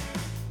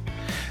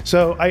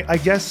 So I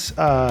guess, what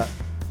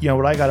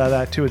I got out of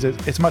that too is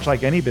it's much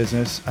like any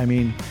business. I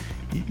mean,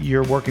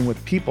 you're working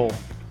with people.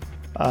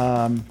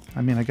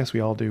 I guess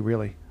we all do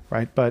really,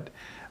 right? But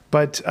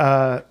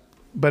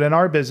in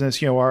our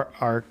business,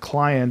 our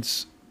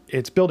clients,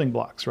 it's building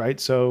blocks, right?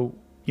 So,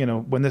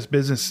 when this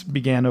business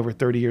began over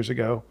 30 years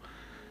ago,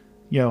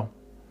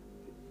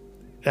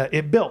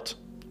 it built,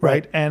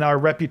 right? And our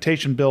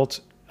reputation built.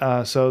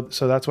 So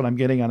that's what I'm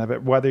getting out of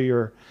it. Whether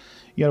you're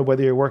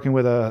working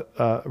with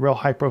a real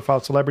high profile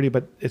celebrity,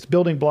 but it's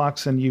building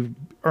blocks and you've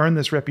earned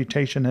this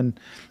reputation and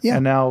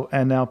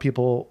now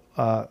people,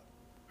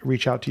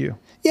 reach out to you.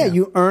 Yeah,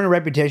 you earn a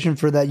reputation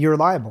for that you're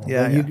reliable.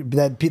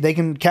 That they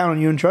can count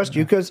on you and trust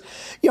you because,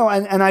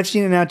 and I've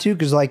seen it now too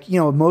because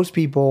most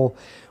people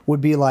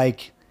would be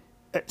like,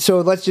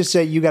 so let's just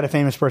say you got a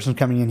famous person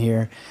coming in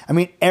here. I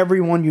mean,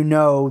 everyone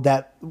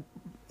that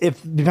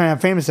if depending on how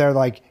famous they're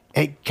like,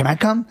 hey, can I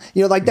come?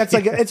 That's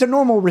like it's a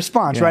normal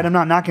response, right? I'm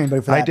not knocking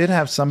anybody for that. I did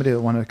have somebody that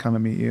wanted to come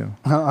and meet you,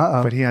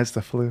 but he has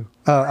the flu.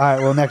 Oh, all right.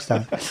 Well, next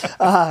time.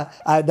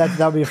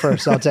 That'll be a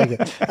first. So I'll take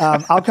it.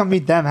 I'll come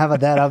meet them. How about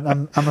that?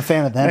 I'm a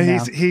fan of them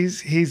now.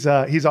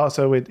 He's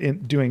also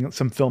doing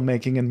some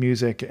filmmaking and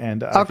music,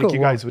 and I think you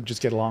guys would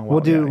just get along well.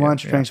 We'll do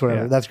lunch, drinks,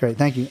 whatever. That's great.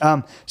 Thank you.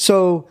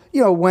 So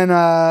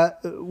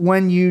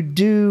when you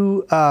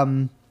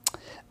do.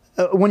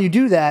 When you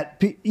do that,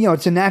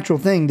 it's a natural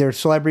thing. They're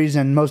celebrities,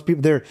 and most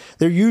people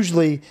they're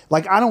usually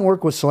like, I don't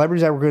work with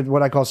celebrities. I work with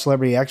what I call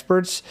celebrity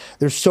experts.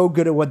 They're so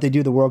good at what they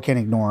do, the world can't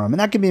ignore them. And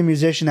that could be a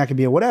musician, that could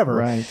be a whatever.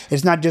 Right.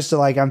 It's not just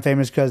I'm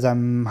famous because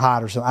I'm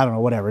hot or something. I don't know,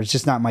 whatever. It's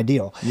just not my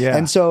deal. Yeah.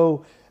 And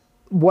so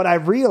what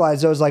I've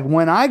realized though is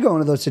when I go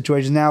into those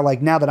situations now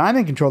that I'm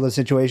in control of those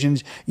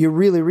situations, you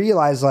really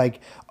realize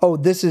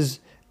this is,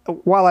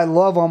 while I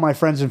love all my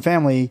friends and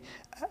family,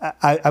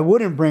 I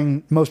wouldn't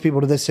bring most people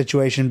to this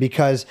situation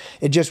because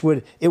it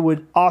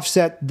would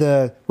offset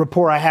the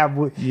rapport I have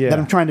that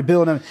I'm trying to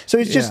build. So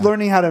it's just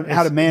learning how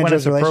to manage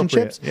those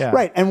relationships. Yeah.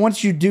 Right. And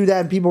once you do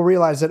that and people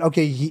realize that,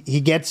 okay,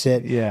 he gets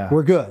it,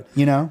 we're good,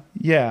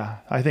 Yeah.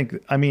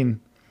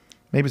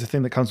 Maybe it's a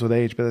thing that comes with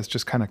age, but it's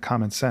just kind of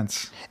common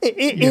sense.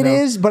 It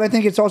is, but I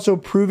think it's also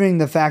proving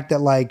the fact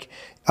that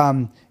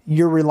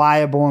you're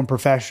reliable and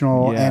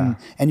professional and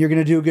you're going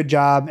to do a good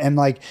job. And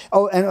what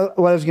I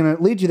was going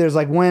to lead to there's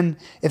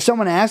if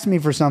someone asks me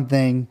for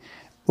something,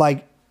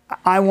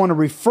 I want to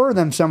refer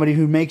them somebody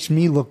who makes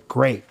me look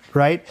great.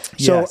 Right.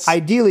 Yes. So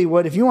ideally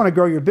if you want to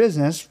grow your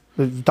business,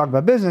 talk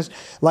about business,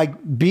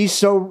 be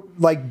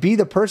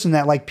the person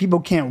that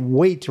people can't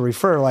wait to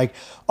refer.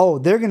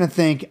 They're going to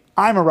think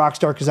I'm a rock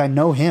star because I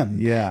know him.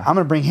 Yeah. I'm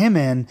going to bring him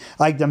in.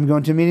 I'm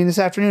going to a meeting this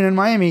afternoon in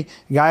Miami.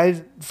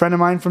 Friend of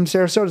mine from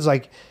Sarasota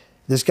is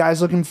this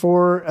guy's looking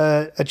for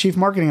a chief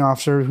marketing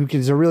officer who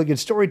is a really good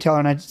storyteller.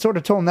 And I sort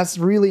of told him that's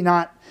really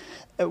not,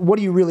 what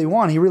do you really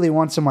want? He really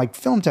wants some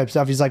film type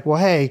stuff. He's like, well,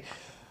 hey,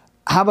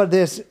 how about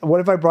this? What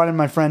if I brought in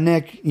my friend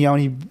Nick, and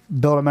he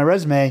built up my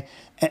resume,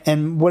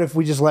 and what if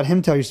we just let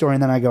him tell your story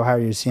and then I go hire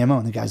you as CMO?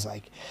 And the guy's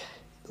like,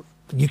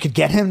 you could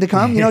get him to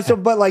come,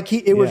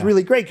 it was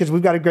really great because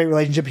we've got a great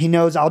relationship. He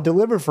knows I'll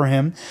deliver for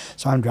him.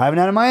 So I'm driving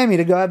out of Miami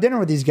to go have dinner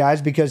with these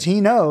guys because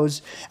he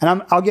knows,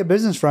 and I'll get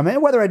business from it.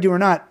 And whether I do or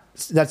not,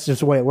 that's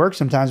just the way it works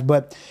sometimes.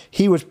 But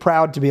he was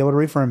proud to be able to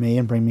refer me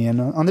and bring me in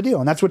on the deal.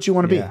 And that's what you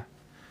want to be.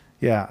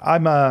 Yeah.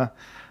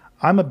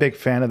 I'm a big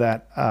fan of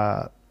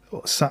that.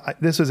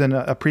 This was in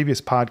a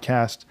previous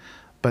podcast,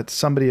 but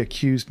somebody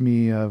accused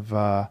me of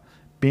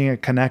being a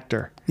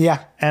connector.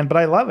 Yeah. But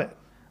I love it.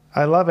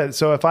 I love it.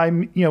 So if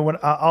when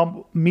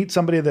I'll meet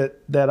somebody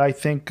that I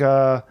think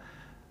would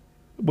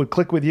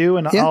click with you,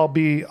 and Yeah.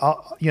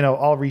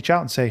 I'll reach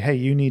out and say, hey,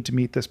 you need to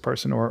meet this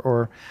person,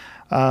 or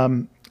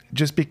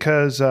just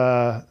because we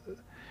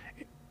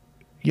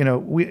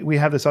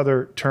have this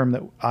other term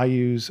that I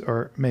use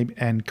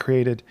and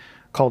created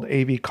called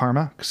AV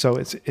Karma. So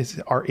it's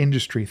our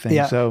industry thing.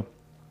 Yeah. So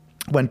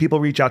when people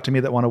reach out to me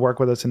that want to work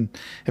with us, and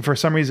if for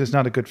some reason it's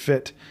not a good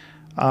fit,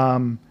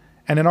 and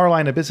in our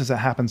line of business that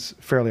happens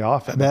fairly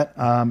often, I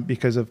bet.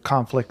 because of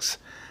conflicts.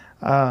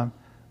 But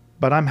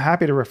I'm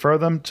happy to refer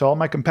them to all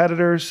my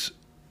competitors,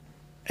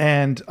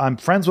 and I'm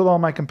friends with all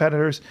my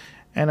competitors,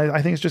 and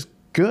I think it's just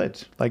good.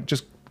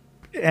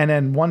 And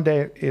then one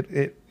day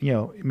it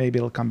maybe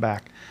it'll come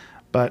back,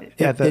 but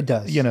it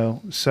does.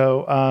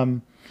 So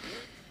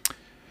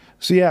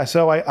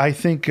I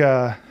think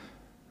that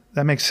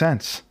makes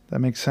sense. That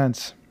makes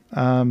sense.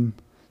 In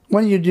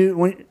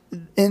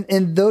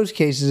those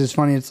cases, it's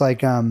funny. It's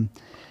like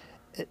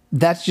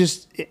that's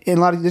just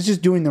it's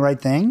just doing the right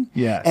thing.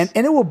 Yes.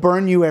 And it will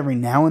burn you every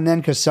now and then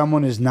because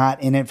someone is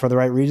not in it for the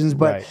right reasons.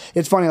 But Right.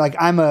 it's funny. Like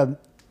I'm a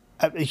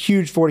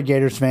huge Florida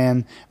Gators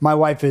fan. My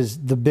wife is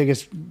the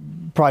biggest,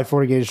 probably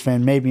Florida Gators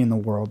fan maybe in the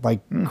world.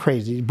 Like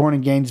crazy. Born in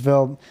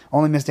Gainesville,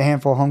 only missed a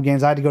handful of home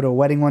games. I had to go to a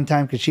wedding one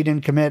time because she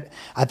didn't commit.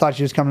 I thought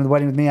she was coming to the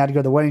wedding with me. I had to go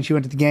to the wedding. She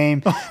went to the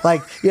game.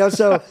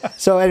 So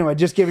anyway,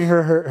 just giving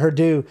her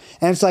due.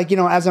 And it's like,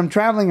 as I'm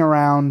traveling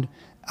around,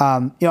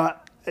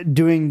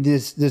 doing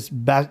this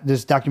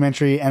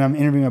documentary, and I'm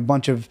interviewing a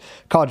bunch of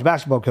college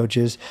basketball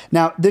coaches.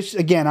 Now, this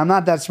again, I'm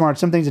not that smart.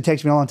 Some things it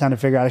takes me a long time to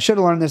figure out. I should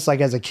have learned this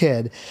as a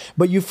kid,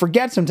 but you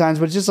forget sometimes.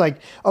 But it's just like,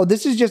 oh,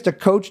 this is just a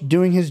coach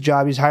doing his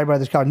job. He's hired by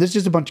this college. And this is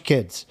just a bunch of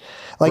kids,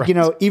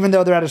 even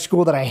though they're at a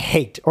school that I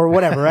hate or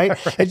whatever, right?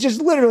 Right. It's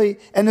just literally,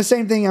 and the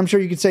same thing I'm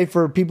sure you could say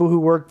for people who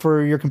work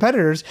for your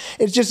competitors.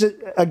 It's just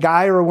a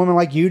guy or a woman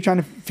like you trying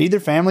to feed their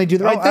family, do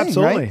the right thing,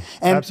 absolutely. right?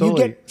 And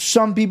Absolutely. you get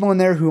some people in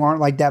there who aren't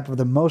like that, but for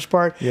the most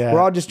part, Yeah. we're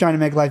all just trying to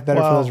make life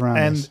better for those around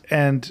us.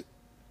 And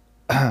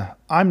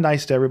I'm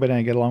nice to everybody and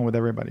I get along with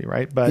everybody,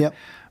 right? But Yep.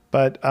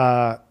 but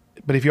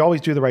if you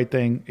always do the right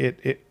thing,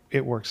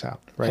 it works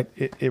out, right?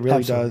 It really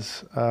Absolutely.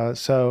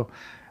 does.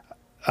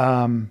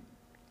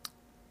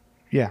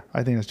 Yeah,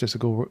 I think that's just a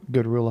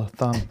good rule of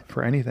thumb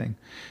for anything.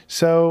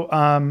 So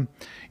when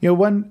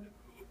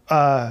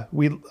I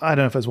don't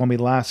know if it was when we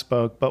last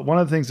spoke, but one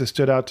of the things that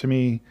stood out to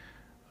me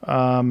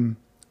in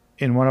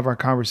one of our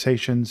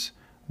conversations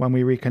when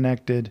we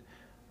reconnected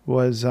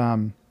was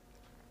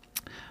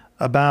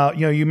about,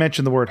 you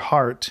mentioned the word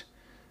heart,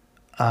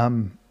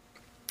 but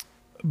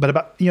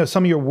about,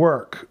 some of your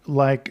work,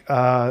 like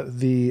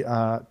the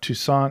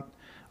Toussaint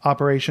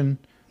operation.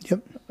 Yep.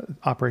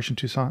 Operation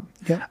Toussaint.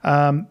 Yep.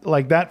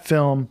 Like that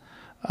film,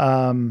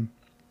 wasn't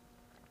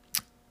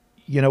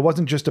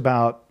just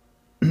about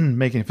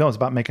making a film, it's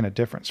about making a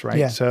difference, right?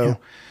 Yeah,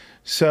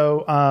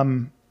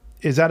 So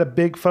is that a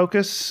big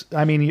focus?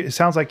 I mean, it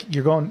sounds like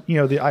you're going,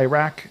 the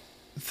Iraq,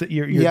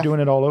 you're doing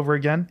it all over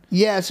again.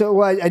 Yeah.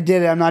 So I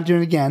did it. I'm not doing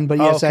it again, but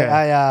yes, Okay.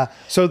 I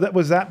So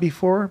was that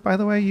before, by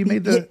the way, you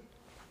made the,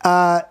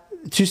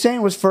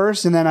 Toussaint was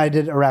first, and then I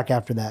did Iraq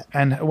after that.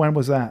 and when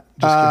was that?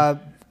 Just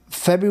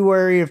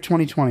February of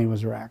 2020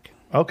 was Iraq.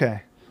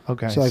 okay.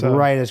 So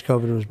right as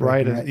COVID was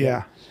breaking. Right.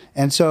 Yeah.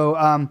 And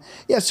so,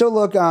 So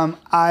look, I'm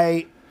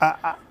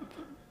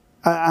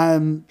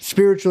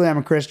spiritually, I'm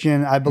a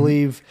Christian. I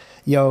believe,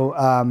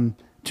 to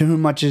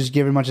whom much is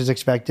given, much is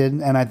expected.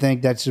 And I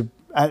think that's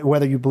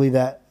whether you believe,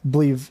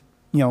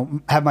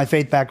 have my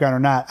faith background or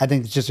not. I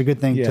think it's just a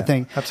good thing to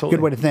think. Absolutely.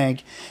 Good way to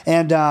think.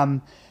 And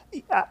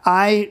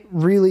I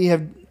really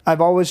I've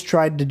always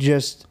tried to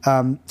just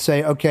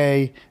say,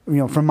 okay,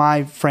 from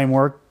my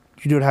framework,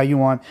 you do it how you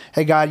want.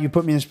 Hey, God, you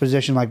put me in this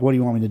position. Like, what do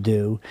you want me to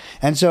do?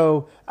 And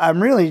so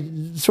I'm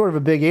really sort of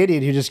a big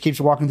idiot who just keeps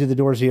walking through the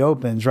doors he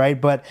opens,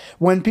 right? But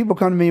when people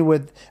come to me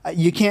with,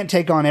 you can't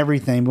take on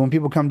everything. But when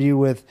people come to you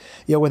with,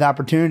 with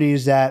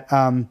opportunities that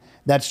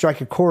that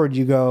strike a chord,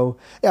 you go.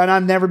 And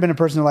I've never been a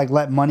person to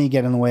let money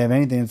get in the way of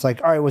anything. It's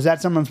like, all right, was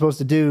that something I'm supposed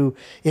to do?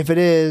 If it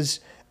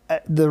is,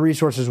 the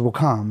resources will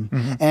come.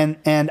 Mm-hmm.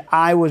 And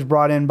I was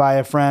brought in by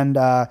a friend.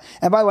 And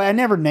by the way, I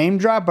never name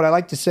drop, but I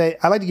like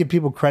to give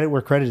people credit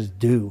where credit is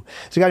due.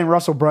 It's a guy named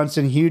Russell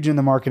Brunson, huge in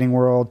the marketing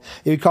world.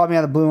 He called me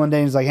out of the blue one day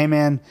and he's like, hey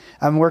man,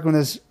 I'm working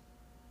with this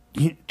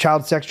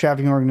child sex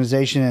trafficking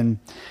organization. And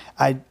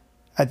I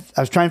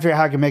was trying to figure out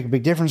how I could make a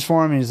big difference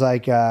for him. And he's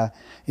like, man,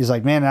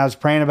 and I was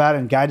praying about it.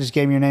 And guy just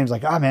gave me your name. He's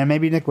like, oh man,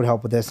 maybe Nick would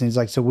help with this. And he's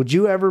like, so would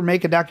you ever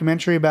make a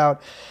documentary about,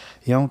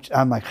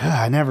 I'm like,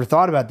 I never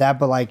thought about that.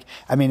 But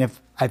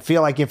if I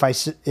feel like if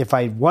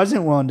I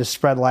wasn't willing to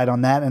spread light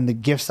on that and the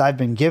gifts I've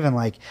been given,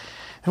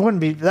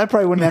 that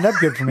probably wouldn't end up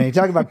good for me.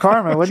 Talk about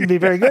karma, it wouldn't be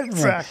very good for me.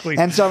 Exactly.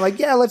 And so I'm like,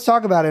 yeah, let's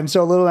talk about it. And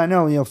so little I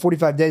know,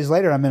 45 days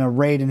later, I'm in a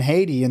raid in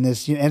Haiti in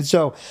this, and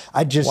so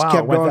I just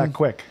kept went going. that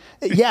quick.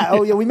 Yeah.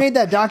 Oh yeah. We made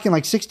that doc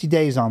in 60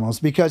 days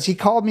almost, because he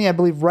called me, I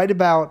believe, right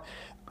about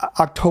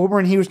October,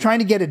 and he was trying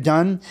to get it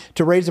done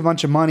to raise a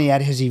bunch of money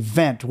at his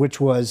event, which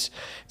was,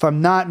 if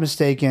I'm not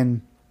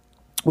mistaken,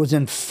 was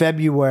in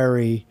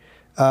February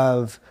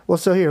of, well,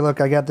 so here, look,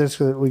 I got this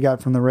that we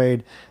got from the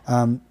raid.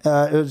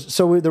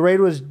 The raid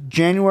was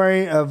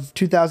January of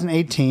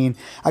 2018.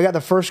 I got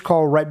the first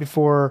call right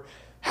before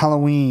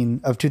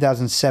Halloween of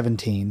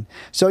 2017.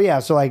 So yeah,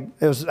 so like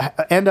it was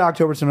end of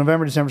October, so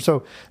November, December,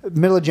 so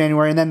middle of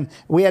January, and then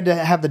we had to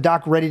have the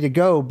doc ready to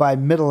go by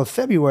middle of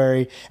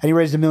February, and he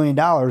raised $1 million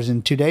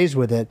in 2 days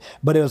with it.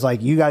 But it was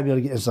like, you got to be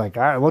able to get, it's like,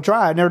 all right, we'll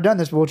try. I've never done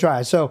this, but we'll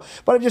try. So,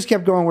 but I just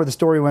kept going where the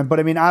story went. But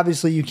I mean,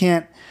 obviously you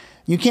can't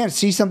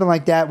see something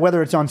like that,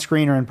 whether it's on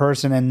screen or in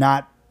person, and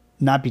not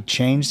be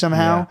changed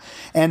somehow.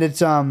 Yeah. And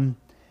it's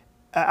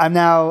I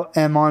now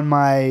am on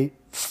my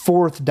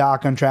 4th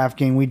doc on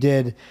trafficking. We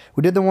did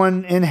the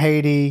one in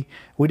Haiti.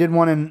 We did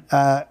one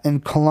in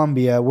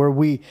Colombia where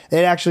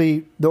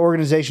the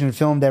organization had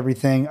filmed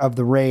everything of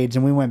the raids,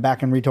 and we went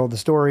back and retold the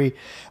story.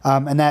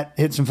 And that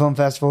hit some film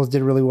festivals,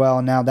 did really well.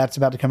 And now that's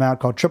about to come out,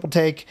 called Triple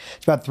Take.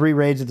 It's about 3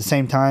 raids at the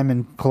same time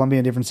in Colombia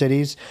in different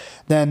cities.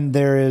 Then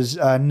there is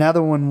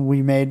another one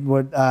we made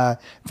for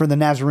the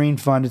Nazarene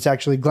Fund. It's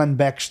actually Glenn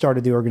Beck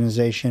started the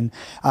organization.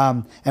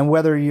 And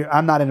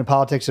I'm not into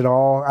politics at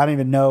all. I don't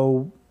even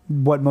know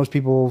what most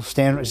people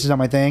stand. This is not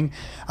my thing.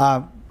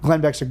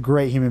 Glenn Beck's a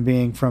great human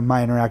being from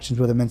my interactions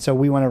with him. And so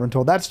we went over and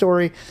told that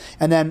story.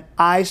 And then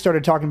I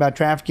started talking about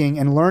trafficking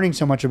and learning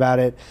so much about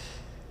it,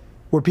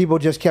 where people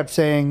just kept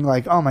saying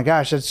like, oh my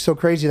gosh, that's so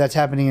crazy that's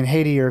happening in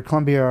Haiti or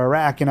Colombia or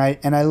Iraq. And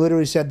I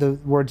literally said the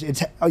words, you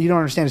don't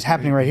understand, it's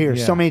happening right here.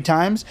 Yeah. So many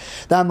times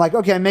that I'm like,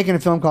 okay, I'm making a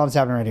film called It's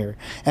Happening Right Here.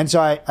 And so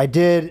I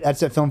did,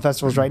 that's at film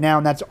festivals right now.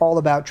 And that's all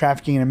about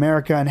trafficking in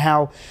America and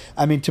how,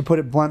 I mean, to put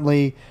it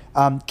bluntly,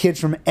 kids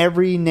from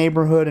every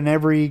neighborhood and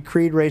every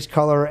creed, race,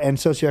 color, and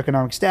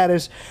socioeconomic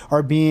status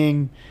are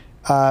being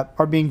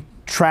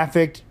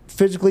trafficked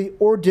physically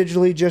or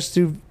digitally, just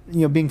through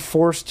being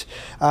forced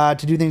to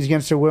do things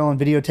against their will and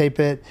videotape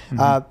it,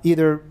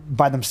 either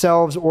by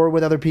themselves or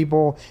with other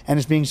people, and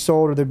it's being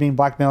sold, or they're being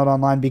blackmailed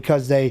online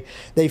because they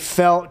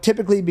fell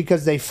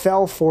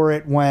for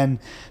it when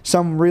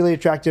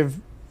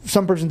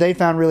some person they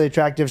found really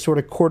attractive sort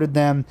of courted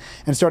them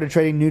and started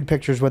trading nude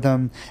pictures with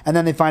them, and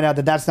then they find out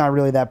that that's not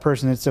really that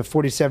person. It's a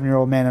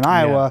 47-year-old man in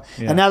Iowa.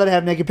 Yeah. And now that I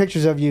have naked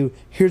pictures of you,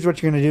 here's what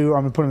you're going to do.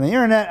 I'm going to put them on the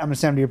internet. I'm going to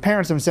send them to your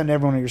parents. I'm going to send them to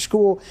everyone at your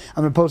school.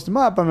 I'm going to post them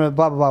up. I'm going to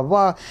blah, blah, blah,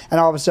 blah. And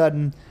all of a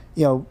sudden,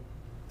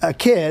 a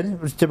kid,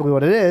 which is typically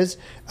what it is,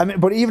 I mean,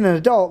 but even an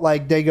adult,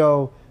 like they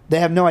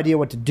have no idea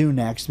what to do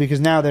next, because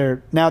now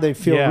they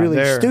feel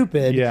really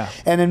stupid. Yeah.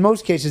 And in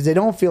most cases, they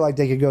don't feel like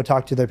they could go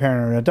talk to their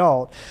parent or an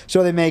adult.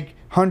 So they make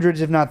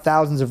hundreds, if not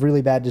thousands, of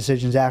really bad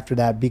decisions after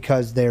that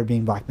because they're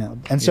being blackmailed.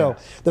 And so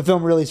the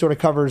film really sort of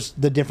covers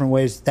the different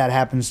ways that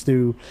happens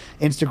through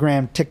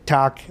Instagram,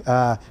 TikTok,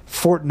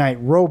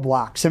 Fortnite,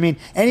 Roblox. I mean,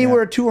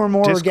 anywhere 2 or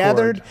more Discord. Are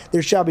gathered,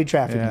 there shall be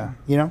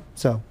trafficking.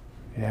 So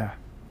yeah,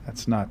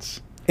 that's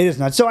nuts. It is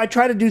nuts. So I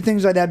try to do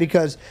things like that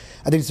because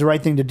I think it's the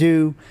right thing to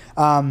do.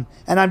 And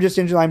I'm just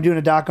interested. I'm doing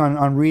a doc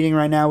on reading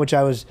right now, which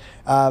I was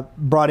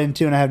brought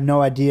into, and I have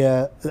no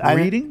idea.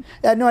 Reading?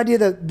 I had no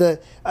idea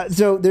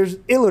so there's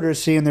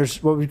illiteracy and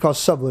there's what we call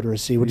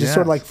subliteracy, which is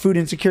sort of like food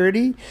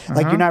insecurity.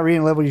 Like you're not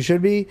reading the level you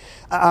should be.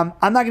 I'm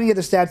not going to get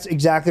the stats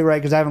exactly right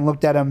because I haven't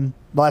looked at them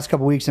the last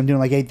couple of weeks. I'm doing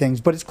like 8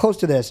 things, but it's close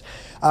to this.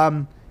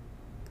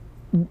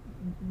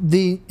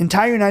 The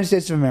entire United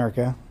States of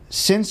America,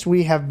 since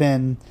we have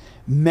been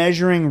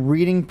measuring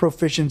reading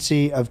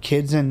proficiency of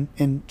kids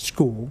in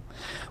school,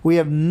 we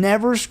have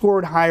never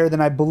scored higher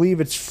than, I believe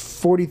it's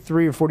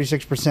 43 or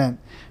 46%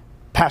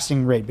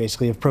 passing rate,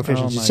 basically, of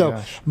proficiency.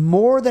 Gosh.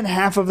 More than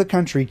half of the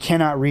country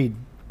cannot read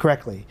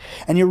correctly.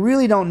 And you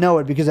really don't know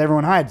it because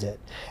everyone hides it.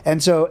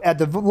 And so at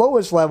the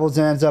lowest levels,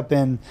 it ends up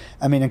in,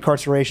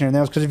 incarceration and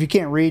those, because if you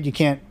can't read, you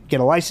can't get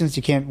a license,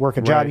 you can't work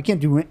a job, you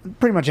can't do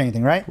pretty much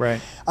anything, right? Right.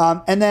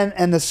 And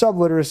the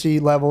subliteracy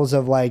levels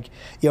of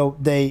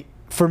they,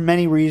 for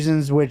many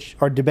reasons which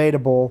are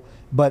debatable,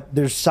 but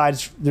there's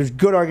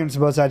good arguments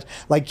on both sides,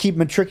 like keep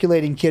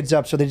matriculating kids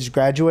up so they just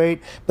graduate,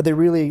 but they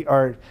really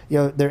are,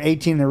 they're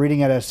 18 and they're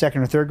reading at a 2nd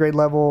or 3rd grade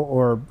level,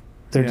 or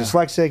they're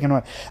dyslexic and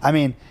what. I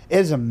mean,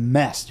 it's a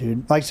mess,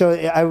 dude. Like, so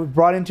I was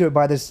brought into it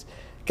by this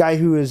guy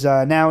who is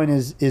now in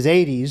his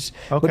 80s,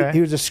 but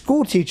he was a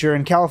school teacher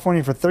in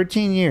California for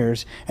 13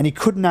 years, and he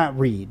could not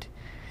read.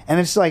 And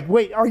it's like,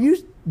 wait,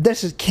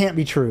 can't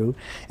be true.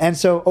 And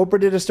so Oprah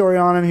did a story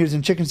on him. He was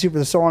in Chicken Soup for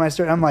the Soul,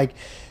 and I'm like,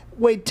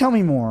 wait, tell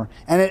me more.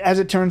 And as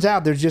it turns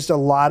out, there's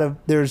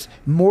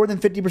more than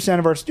 50%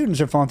 of our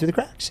students are falling through the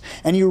cracks.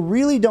 And you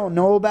really don't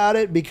know about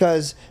it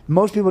because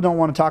most people don't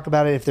want to talk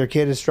about it if their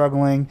kid is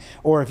struggling,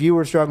 or if you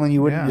were struggling,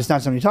 you wouldn't. It's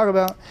not something you talk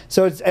about.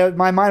 So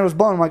my mind was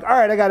blown. I'm like, all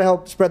right, I got to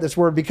help spread this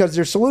word because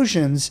there's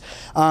solutions.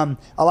 A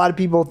lot of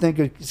people think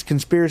it's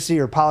conspiracy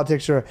or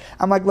politics,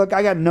 I'm like, look,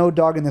 I got no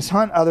dog in this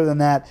hunt other than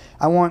that.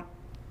 I want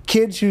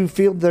kids who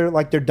feel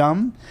they're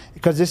dumb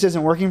because this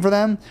isn't working for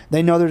them.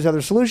 They know there's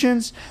other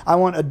solutions. I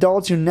want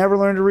adults who never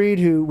learned to read.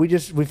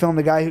 We filmed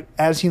a guy who,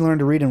 as he learned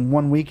to read in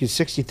 1 week, he's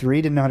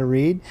 63, didn't know how to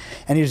read,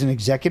 and he was an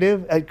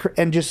executive,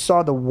 and just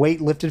saw the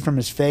weight lifted from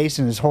his face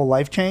and his whole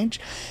life change.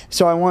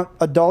 So I want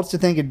adults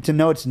to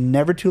know it's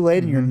never too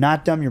late, and you're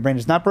not dumb. Your brain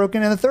is not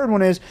broken. And the third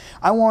one is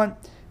I want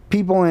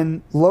people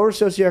in lower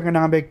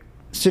socioeconomic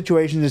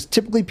situations is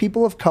typically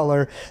people of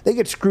color. They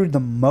get screwed the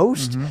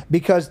most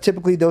because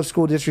typically those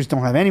school districts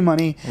don't have any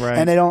money,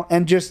 and they don't,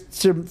 and just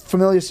some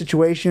familiar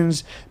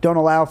situations don't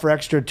allow for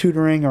extra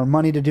tutoring or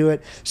money to do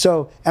it.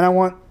 So, and I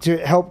want to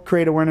help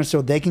create awareness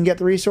so they can get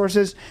the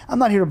resources. I'm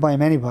not here to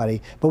blame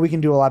anybody, but we can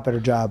do a lot better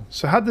job.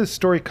 So how did this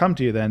story come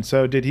to you then?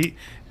 So did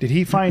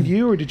he find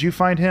you, or did you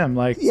find him?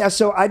 Yeah,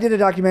 so I did a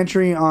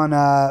documentary on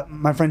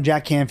my friend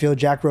Jack Canfield.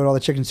 Jack wrote all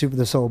the Chicken Soup for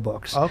the Soul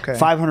books. Okay.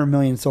 500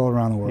 million sold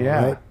around the world,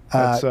 right?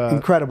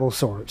 Incredible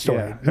story.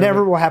 Yeah.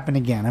 Never will happen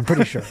again, I'm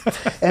pretty sure.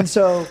 And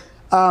so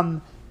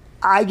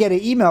I get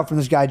an email from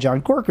this guy,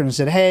 John Corcoran, and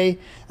said, hey,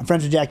 I'm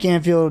friends with Jack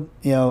Canfield.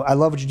 I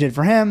love what you did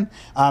for him.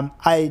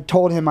 I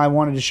told him I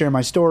wanted to share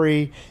my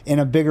story in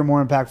a bigger,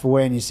 more impactful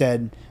way. And he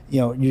said,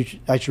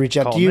 I should reach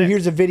out to you. Nick.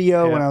 Here's a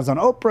video when I was on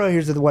Oprah.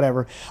 Here's the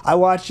whatever. I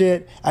watched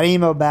it. I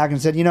emailed back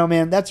and said,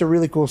 man, that's a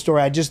really cool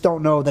story. I just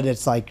don't know that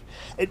it's like,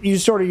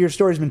 your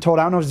story's been told.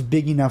 I don't know if it's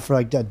big enough for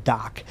like a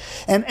doc.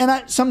 And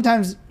I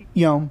sometimes,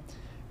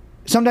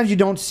 sometimes you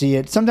don't see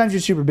it. Sometimes you're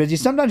super busy.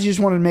 Sometimes you just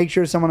want to make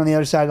sure someone on the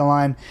other side of the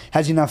line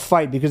has enough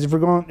fight, because if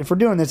we're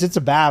doing this, it's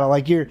a battle.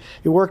 Like you're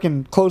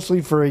working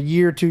closely for a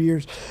year, 2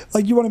 years.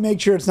 Like you want to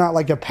make sure it's not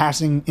like a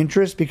passing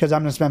interest, because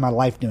I'm going to spend my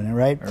life doing it,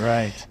 right?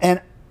 Right.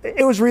 And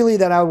it was really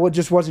that I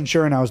just wasn't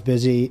sure, and I was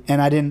busy, and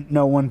I didn't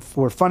know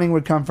where funding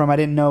would come from. I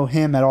didn't know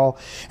him at all.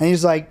 And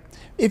he's like,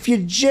 if you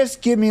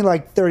just give me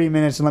like 30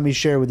 minutes and let me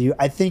share with you,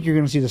 I think you're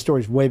going to see the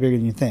story's way bigger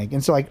than you think.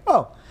 And so like,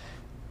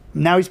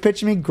 now he's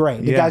pitching me.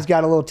 Great. The guy's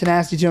got a little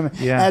tenacity to him.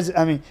 Yeah.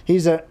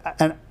 He's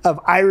of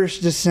Irish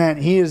descent.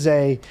 He's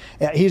a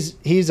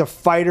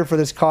fighter for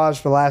this cause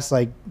for the last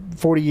like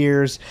 40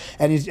 years.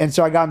 And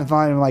so I got him to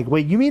find him like,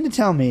 wait, you mean to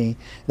tell me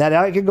that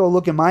I could go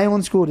look at my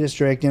own school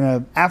district in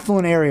an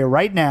affluent area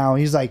right now?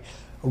 He's like,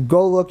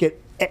 go look at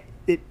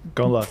it.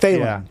 Go look.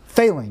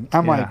 Failing.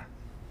 I'm like,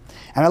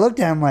 and I looked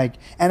at him like,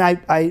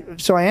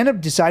 and so I ended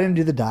up deciding to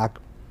do the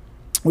doc.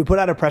 We put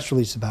out a press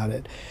release about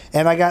it,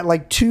 and I got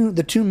like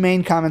the two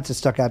main comments that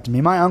stuck out to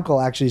me. My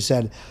uncle actually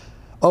said,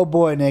 "Oh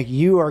boy, Nick,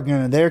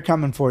 they're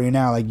coming for you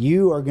now. Like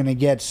you are gonna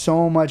get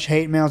so much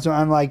hate mail." So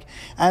I'm like,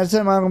 I said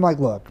to my uncle, I'm like,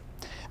 look,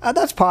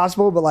 that's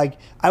possible, but like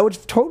I would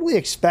totally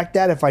expect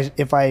that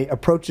if I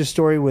approach this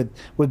story with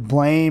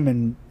blame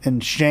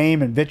and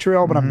shame and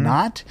vitriol, but I'm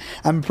not.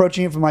 I'm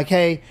approaching it from like,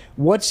 hey,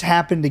 what's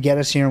happened to get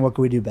us here, and what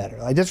can we do better?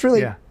 Like that's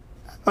really,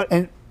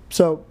 and.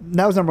 So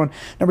that was number one.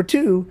 Number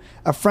two,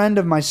 a friend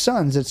of my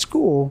son's at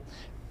school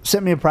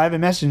sent me a private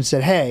message and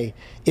said, hey,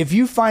 if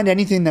you find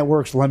anything that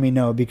works, let me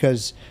know,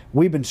 because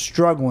we've been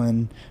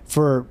struggling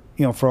for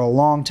a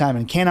long time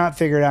and cannot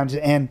figure it out.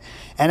 And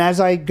as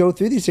I go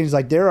through these things,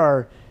 like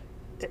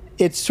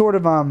it's sort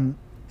of,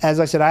 as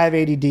I said, I have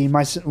ADD.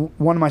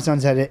 One of my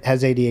sons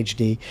has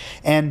ADHD.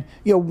 And,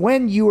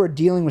 when you are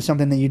dealing with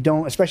something that you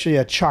don't, especially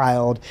a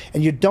child,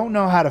 and you don't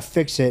know how to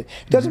fix it,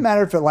 it doesn't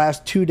matter if it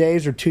lasts 2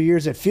 days or 2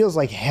 years, it feels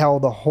like hell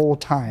the whole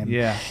time.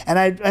 Yeah. And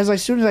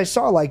as soon as I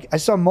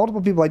saw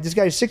multiple people, like this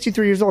guy is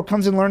 63 years old,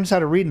 comes and learns how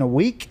to read in a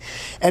week,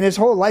 and his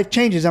whole life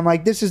changes. I'm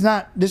like, this is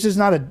not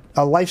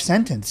a life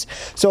sentence.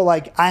 So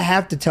like, I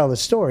have to tell the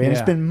story. And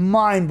it's been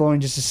mind blowing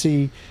just to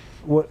see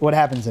what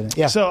happens in it.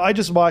 Yeah. So I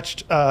just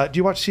watched, do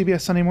you watch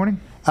CBS Sunday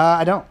Morning?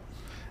 I don't.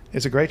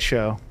 It's a great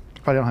show.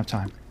 Probably don't have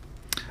time.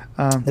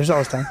 There's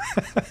always time.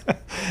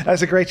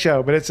 That's a great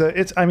show, but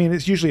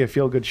it's usually a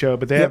feel-good show,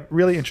 but they have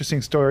really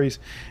interesting stories.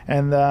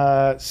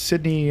 And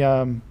Sidney,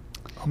 oh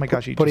my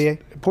gosh,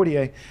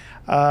 Poitier.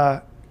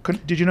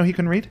 Did you know he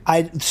couldn't read?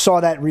 I saw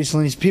that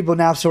recently. People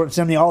now sort of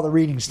send me all the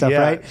reading stuff,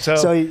 right?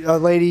 So a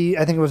lady,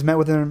 I think it was met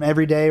with him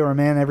every day, or a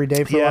man every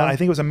day for a while? I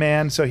think it was a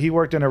man. So he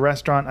worked in a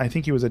restaurant. I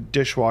think he was a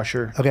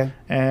dishwasher. Okay.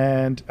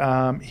 And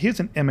he's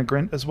an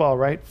immigrant as well,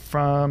 right?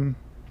 From,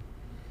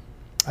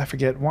 I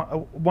forget,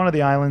 one of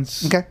the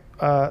islands. Okay.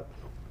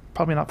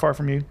 Probably not far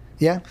from you.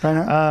 Yeah,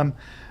 probably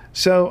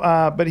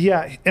not. But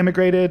yeah,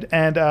 immigrated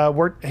and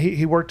worked.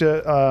 He worked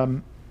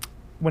when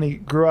he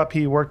grew up.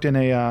 He worked in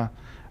a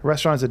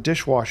restaurant as a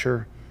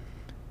dishwasher,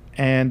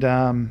 and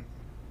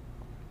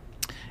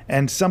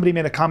somebody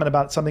made a comment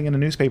about something in the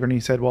newspaper, and he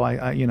said, "Well,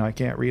 I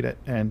can't read it."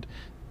 And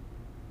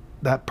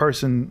that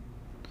person,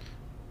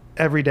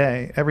 every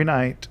day, every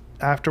night,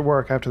 after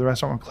work, after the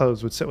restaurant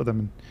closed, would sit with him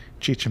and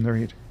teach him to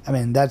read. I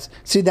mean, that's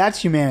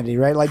humanity,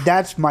 right? Like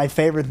that's my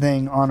favorite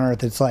thing on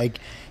earth. It's like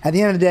at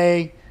the end of the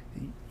day,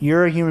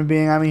 you're a human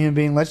being, I'm a human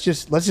being. Let's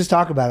just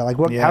talk about it. Like,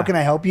 how can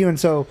I help you? And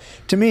so,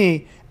 to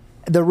me,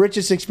 the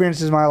richest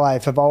experiences of my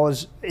life have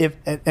always,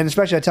 and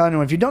especially I tell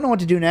anyone, if you don't know what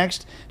to do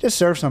next, just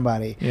serve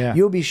somebody. Yeah.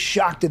 You'll be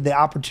shocked at the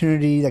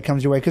opportunity that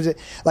comes your way, because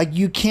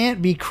you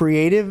can't be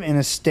creative in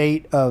a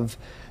state of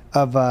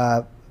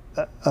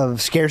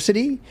of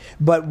scarcity.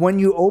 But when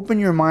you open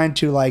your mind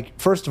to, like,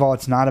 first of all,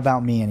 it's not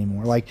about me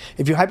anymore. Like,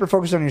 if you hyper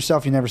focus on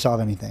yourself, you never solve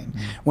anything.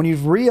 When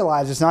you've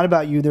realized it's not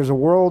about you, there's a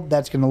world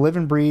that's going to live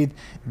and breathe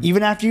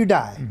even after you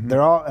die. They're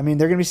going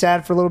to be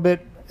sad for a little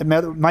bit. It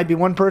might be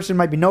one person,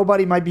 might be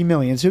nobody, might be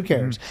millions. Who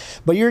cares?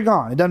 But you're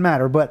gone. It doesn't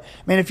matter. But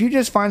man, if you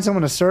just find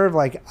someone to serve,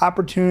 like,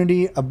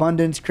 opportunity,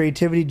 abundance,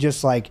 creativity,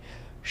 just like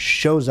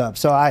shows up.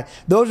 So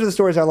those are the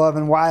stories I love,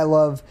 and why I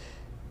love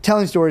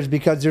telling stories,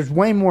 because there's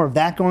way more of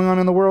that going on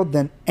in the world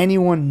than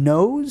anyone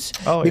knows.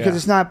 Because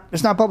it's not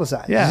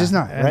publicized. Yeah, it's just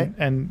not, right?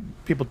 And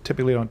people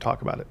typically don't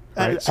talk about it,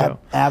 right?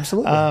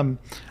 Absolutely.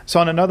 So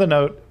on another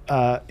note,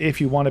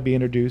 if you want to be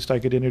introduced, I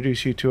could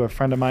introduce you to a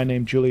friend of mine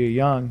named Julia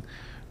Young,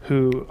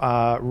 who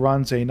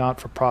runs a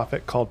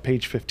not-for-profit called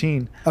Page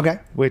 15. Okay.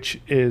 Which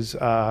is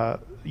an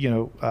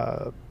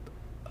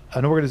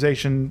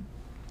organization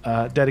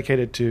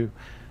dedicated to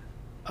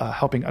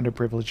helping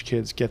underprivileged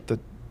kids get the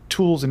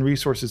tools and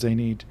resources they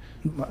need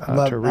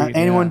to read.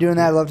 Anyone doing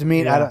that, I'd love to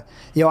meet. Yeah.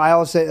 I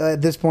always say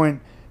at this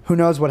point, who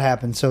knows what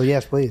happens? So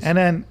yes, please. And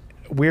then,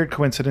 weird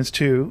coincidence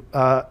too,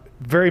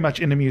 very much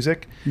into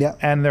music. Yeah.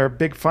 And their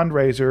big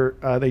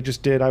fundraiser they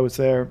just did, I was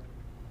there.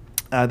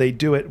 They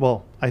do it.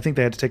 Well, I think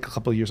they had to take a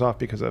couple of years off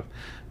because of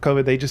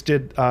COVID. They just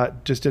did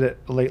it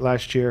late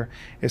last year.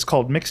 It's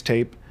called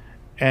Mixtape,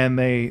 and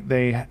they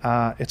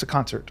it's a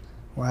concert.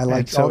 Well, I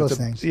like all those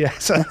things. Yeah.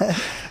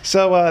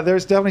 So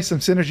there's definitely some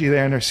synergy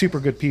there, and they're super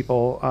good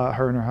people.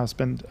 Her and her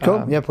husband.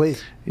 Cool. Yeah,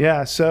 please.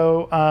 Yeah.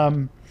 So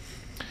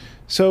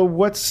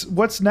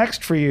what's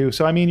next for you?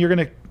 So I mean, you're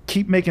gonna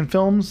keep making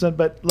films,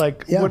 but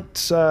like,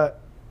 what's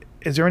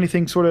is there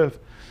anything sort of?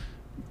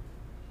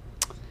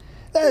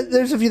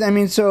 There's a few. I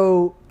mean,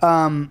 so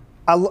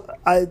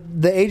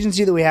the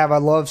agency that we have, I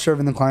love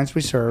serving the clients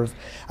we serve.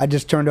 I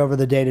just turned over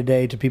the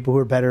day-to-day to people who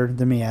are better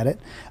than me at it.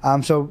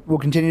 So we'll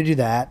continue to do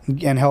that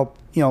and help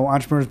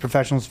entrepreneurs,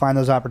 professionals find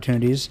those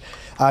opportunities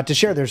to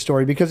share their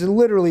story, because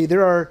literally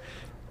there are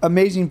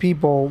amazing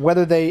people,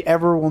 whether they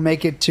ever will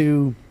make it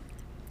to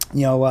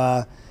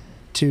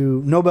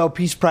to Nobel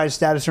Peace Prize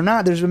status or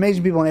not. There's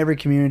amazing people in every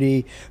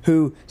community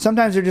who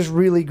sometimes they're just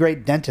really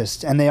great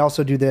dentists, and they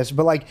also do this.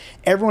 But like,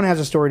 everyone has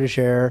a story to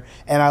share,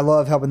 and I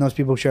love helping those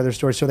people share their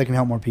stories so they can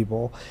help more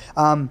people.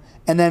 And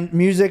then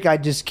music, I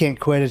just can't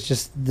quit. It's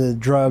just the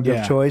drug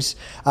of choice.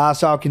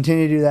 So I'll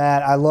continue to do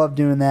that. I love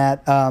doing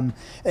that.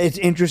 It's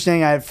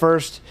interesting.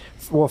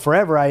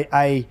 Forever,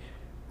 I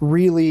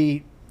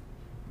really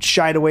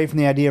shied away from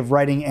the idea of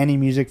writing any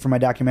music for my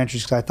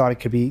documentaries because I thought it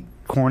could be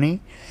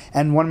corny.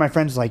 And one of my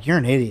friends was like, "You're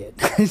an idiot."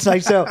 It's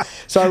like, so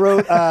I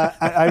wrote,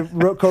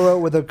 co-wrote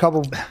with a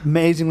couple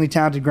amazingly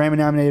talented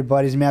Grammy-nominated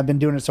buddies. I mean, I've been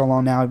doing it so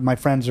long now. My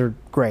friends are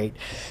great.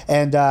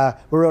 And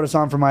we wrote a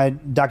song for my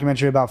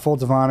documentary about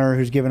Folds of Honor,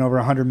 who's given over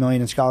 $100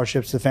 million in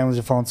scholarships to the families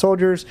of fallen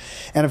soldiers.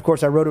 And of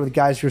course, I wrote it with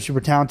guys who are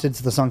super talented,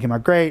 so the song came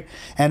out great.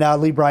 And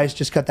Lee Bryce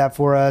just cut that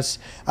for us.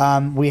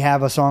 We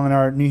have a song in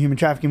our new human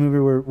trafficking movie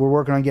we're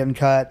working on getting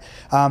cut.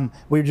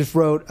 We just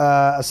wrote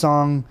a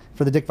song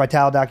for the Dick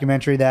Vitale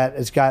documentary that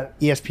has got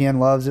ESPN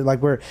loves it.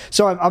 Like,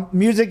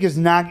 music is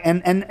not,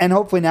 and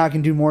hopefully now I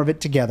can do more of it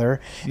together.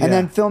 And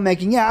then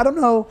filmmaking, I don't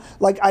know,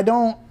 like,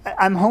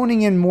 I'm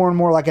honing in more and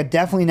more. Like, I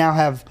definitely now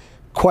have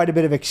quite a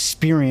bit of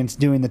experience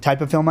doing the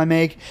type of film I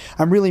make.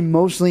 I'm really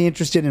mostly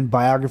interested in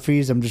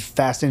biographies. I'm just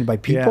fascinated by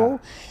people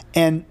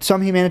and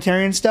some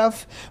humanitarian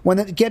stuff. When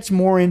it gets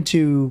more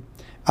into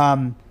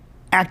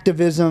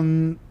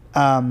activism,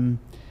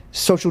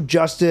 social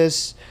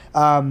justice,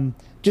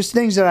 just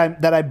things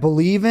that I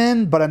believe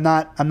in, but I'm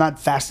not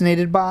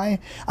fascinated by.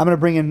 I'm going to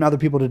bring in other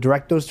people to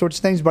direct those sorts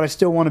of things, but I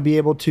still want to be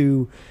able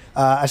to.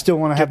 I still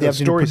want to have the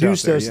opportunity to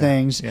produce those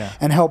things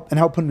and help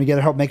put them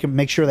together, help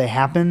make sure they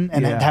happen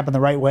and happen the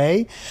right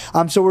way.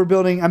 So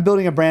I'm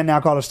building a brand now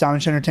called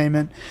Astonish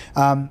Entertainment.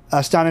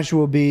 Astonish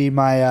will be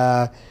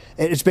my.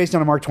 It's based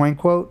on a Mark Twain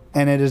quote,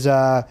 and it is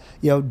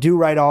do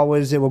right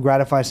always, it will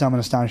gratify some and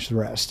astonish the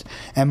rest.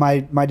 And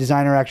my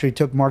designer actually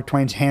took Mark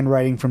Twain's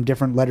handwriting from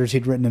different letters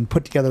he'd written and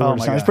put together the word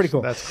astonish. It's pretty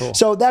cool. That's cool.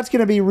 So that's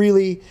going to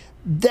be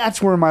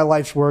that's where my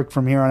life's work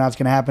from here on out is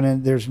going to happen.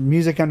 And there's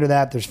music under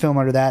that, there's film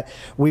under that.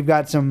 We've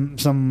got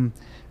some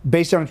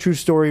based on a true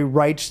story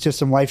rights to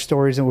some life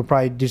stories, and we'll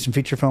probably do some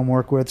feature film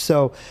work with.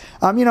 So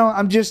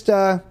I'm just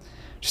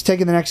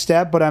taking the next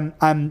step, but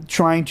I'm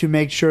trying to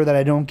make sure that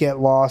I don't get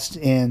lost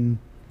in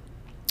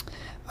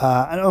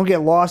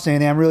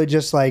anything. I'm really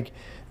just like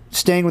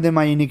staying within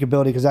my unique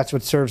ability, because that's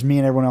what serves me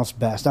and everyone else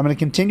best. I'm going to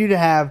continue to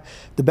have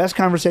the best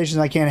conversations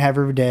I can have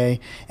every day,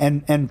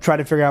 and try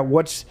to figure out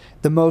what's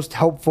the most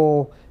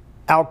helpful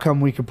outcome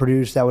we could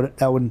produce that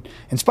would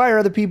inspire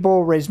other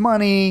people, raise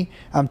money,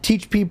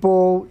 teach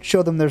people,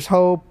 show them there's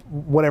hope,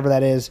 whatever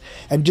that is,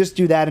 and just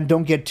do that. And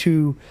don't get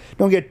too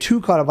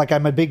caught up. Like,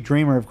 I'm a big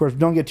dreamer, of course. But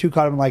don't get too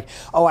caught up in like,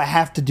 oh, I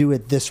have to do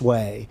it this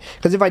way.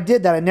 Because if I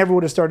did that, I never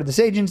would have started this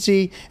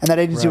agency, and that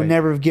agency would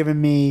never have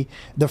given me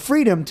the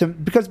freedom to.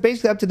 Because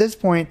basically, up to this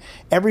point,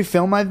 every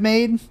film I've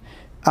made.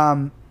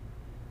 The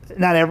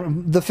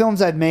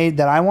films I've made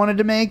that I wanted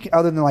to make,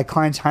 other than like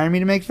clients hiring me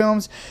to make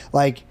films,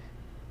 like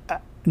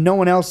no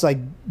one else like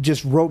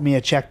just wrote me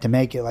a check to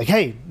make it. Like,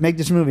 hey, make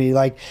this movie.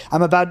 Like,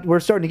 we're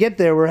starting to get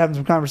there. We're having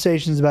some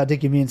conversations about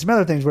Dickie V and some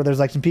other things where there's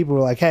like some people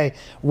who are like, hey,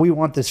 we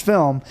want this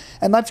film.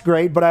 And that's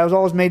great. But I was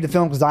always made the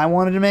film because I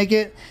wanted to make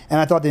it. And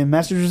I thought the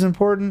message was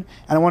important.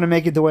 And I want to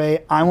make it the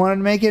way I wanted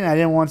to make it. And I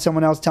didn't want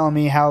someone else telling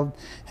me how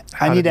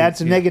I need to add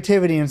some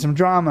negativity and some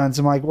drama and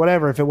some like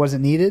whatever if it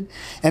wasn't needed.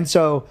 And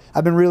so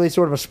I've been really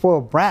sort of a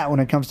spoiled brat when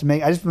it comes to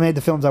I just made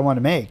the films I want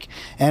to make.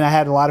 And I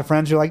had a lot of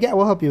friends who were like, yeah,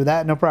 we'll help you with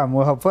that. No problem.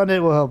 We'll help fund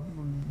it. We'll help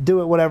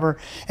do it, whatever.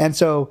 And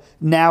so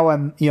now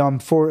I'm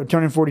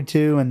turning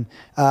 42 and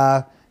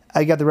I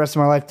got the rest of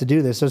my life to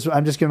do this. So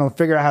I'm just going to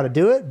figure out how to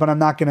do it, but I'm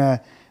not going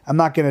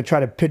to try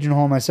to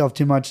pigeonhole myself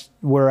too much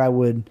where I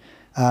would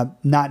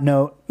not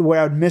know, where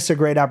I would miss a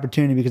great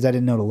opportunity because I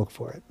didn't know to look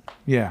for it.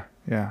 Yeah.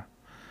 Yeah.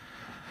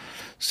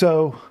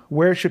 So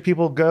where should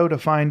people go to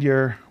find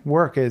your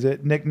work? Is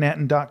it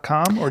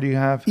nicknanton.com or do you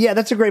have? Yeah,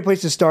 that's a great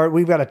place to start.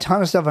 We've got a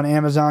ton of stuff on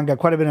Amazon, got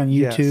quite a bit on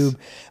YouTube.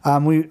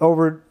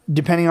 Yes.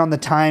 Depending on the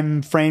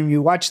time frame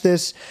you watch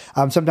this,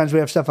 sometimes we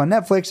have stuff on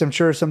Netflix. I'm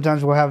sure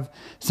sometimes we'll have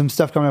some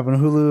stuff coming up on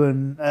Hulu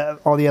and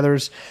all the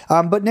others.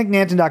 But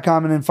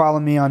nicknanton.com, and then follow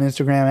me on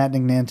Instagram at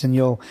nicknanton.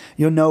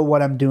 You'll know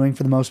what I'm doing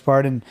for the most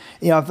part. And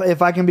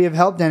if I can be of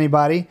help to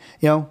anybody,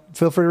 feel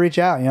free to reach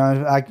out.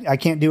 I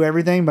can't do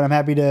everything, but I'm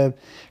happy to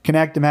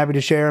connect. I'm happy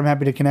to share. I'm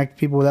happy to connect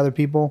people with other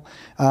people.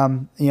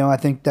 I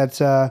think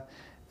that's.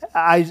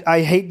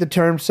 I hate the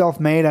term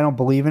self-made. I don't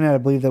believe in it. I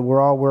believe that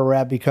we're all where we're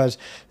at because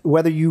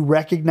whether you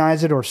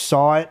recognize it or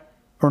saw it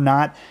or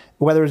not,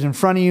 whether it's in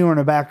front of you or in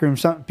a back room,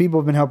 some people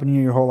have been helping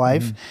you your whole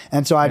life. Mm-hmm.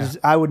 And so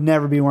I would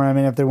never be where I'm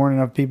in if there weren't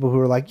enough people who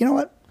are like, you know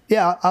what?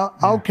 Yeah,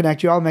 I'll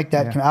connect you. I'll make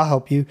that. I'll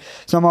help you.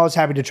 So I'm always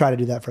happy to try to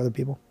do that for other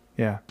people.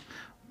 Yeah.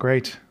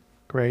 Great.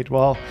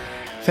 Well,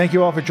 thank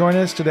you all for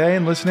joining us today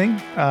and listening.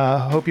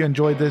 Hope you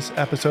enjoyed this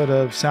episode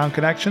of Sound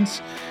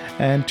Connections,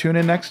 and tune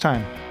in next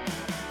time.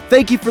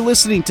 Thank you for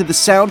listening to the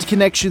Sound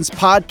Connections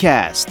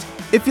podcast.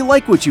 If you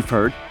like what you've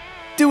heard,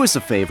 do us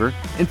a favor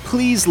and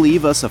please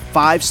leave us a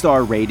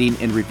 5-star rating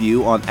and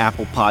review on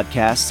Apple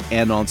Podcasts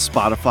and on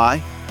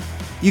Spotify.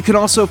 You can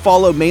also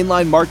follow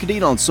Mainline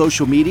Marketing on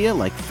social media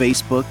like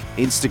Facebook,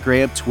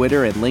 Instagram,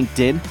 Twitter, and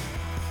LinkedIn.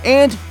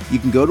 And you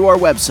can go to our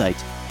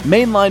website,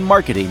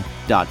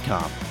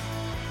 mainlinemarketing.com.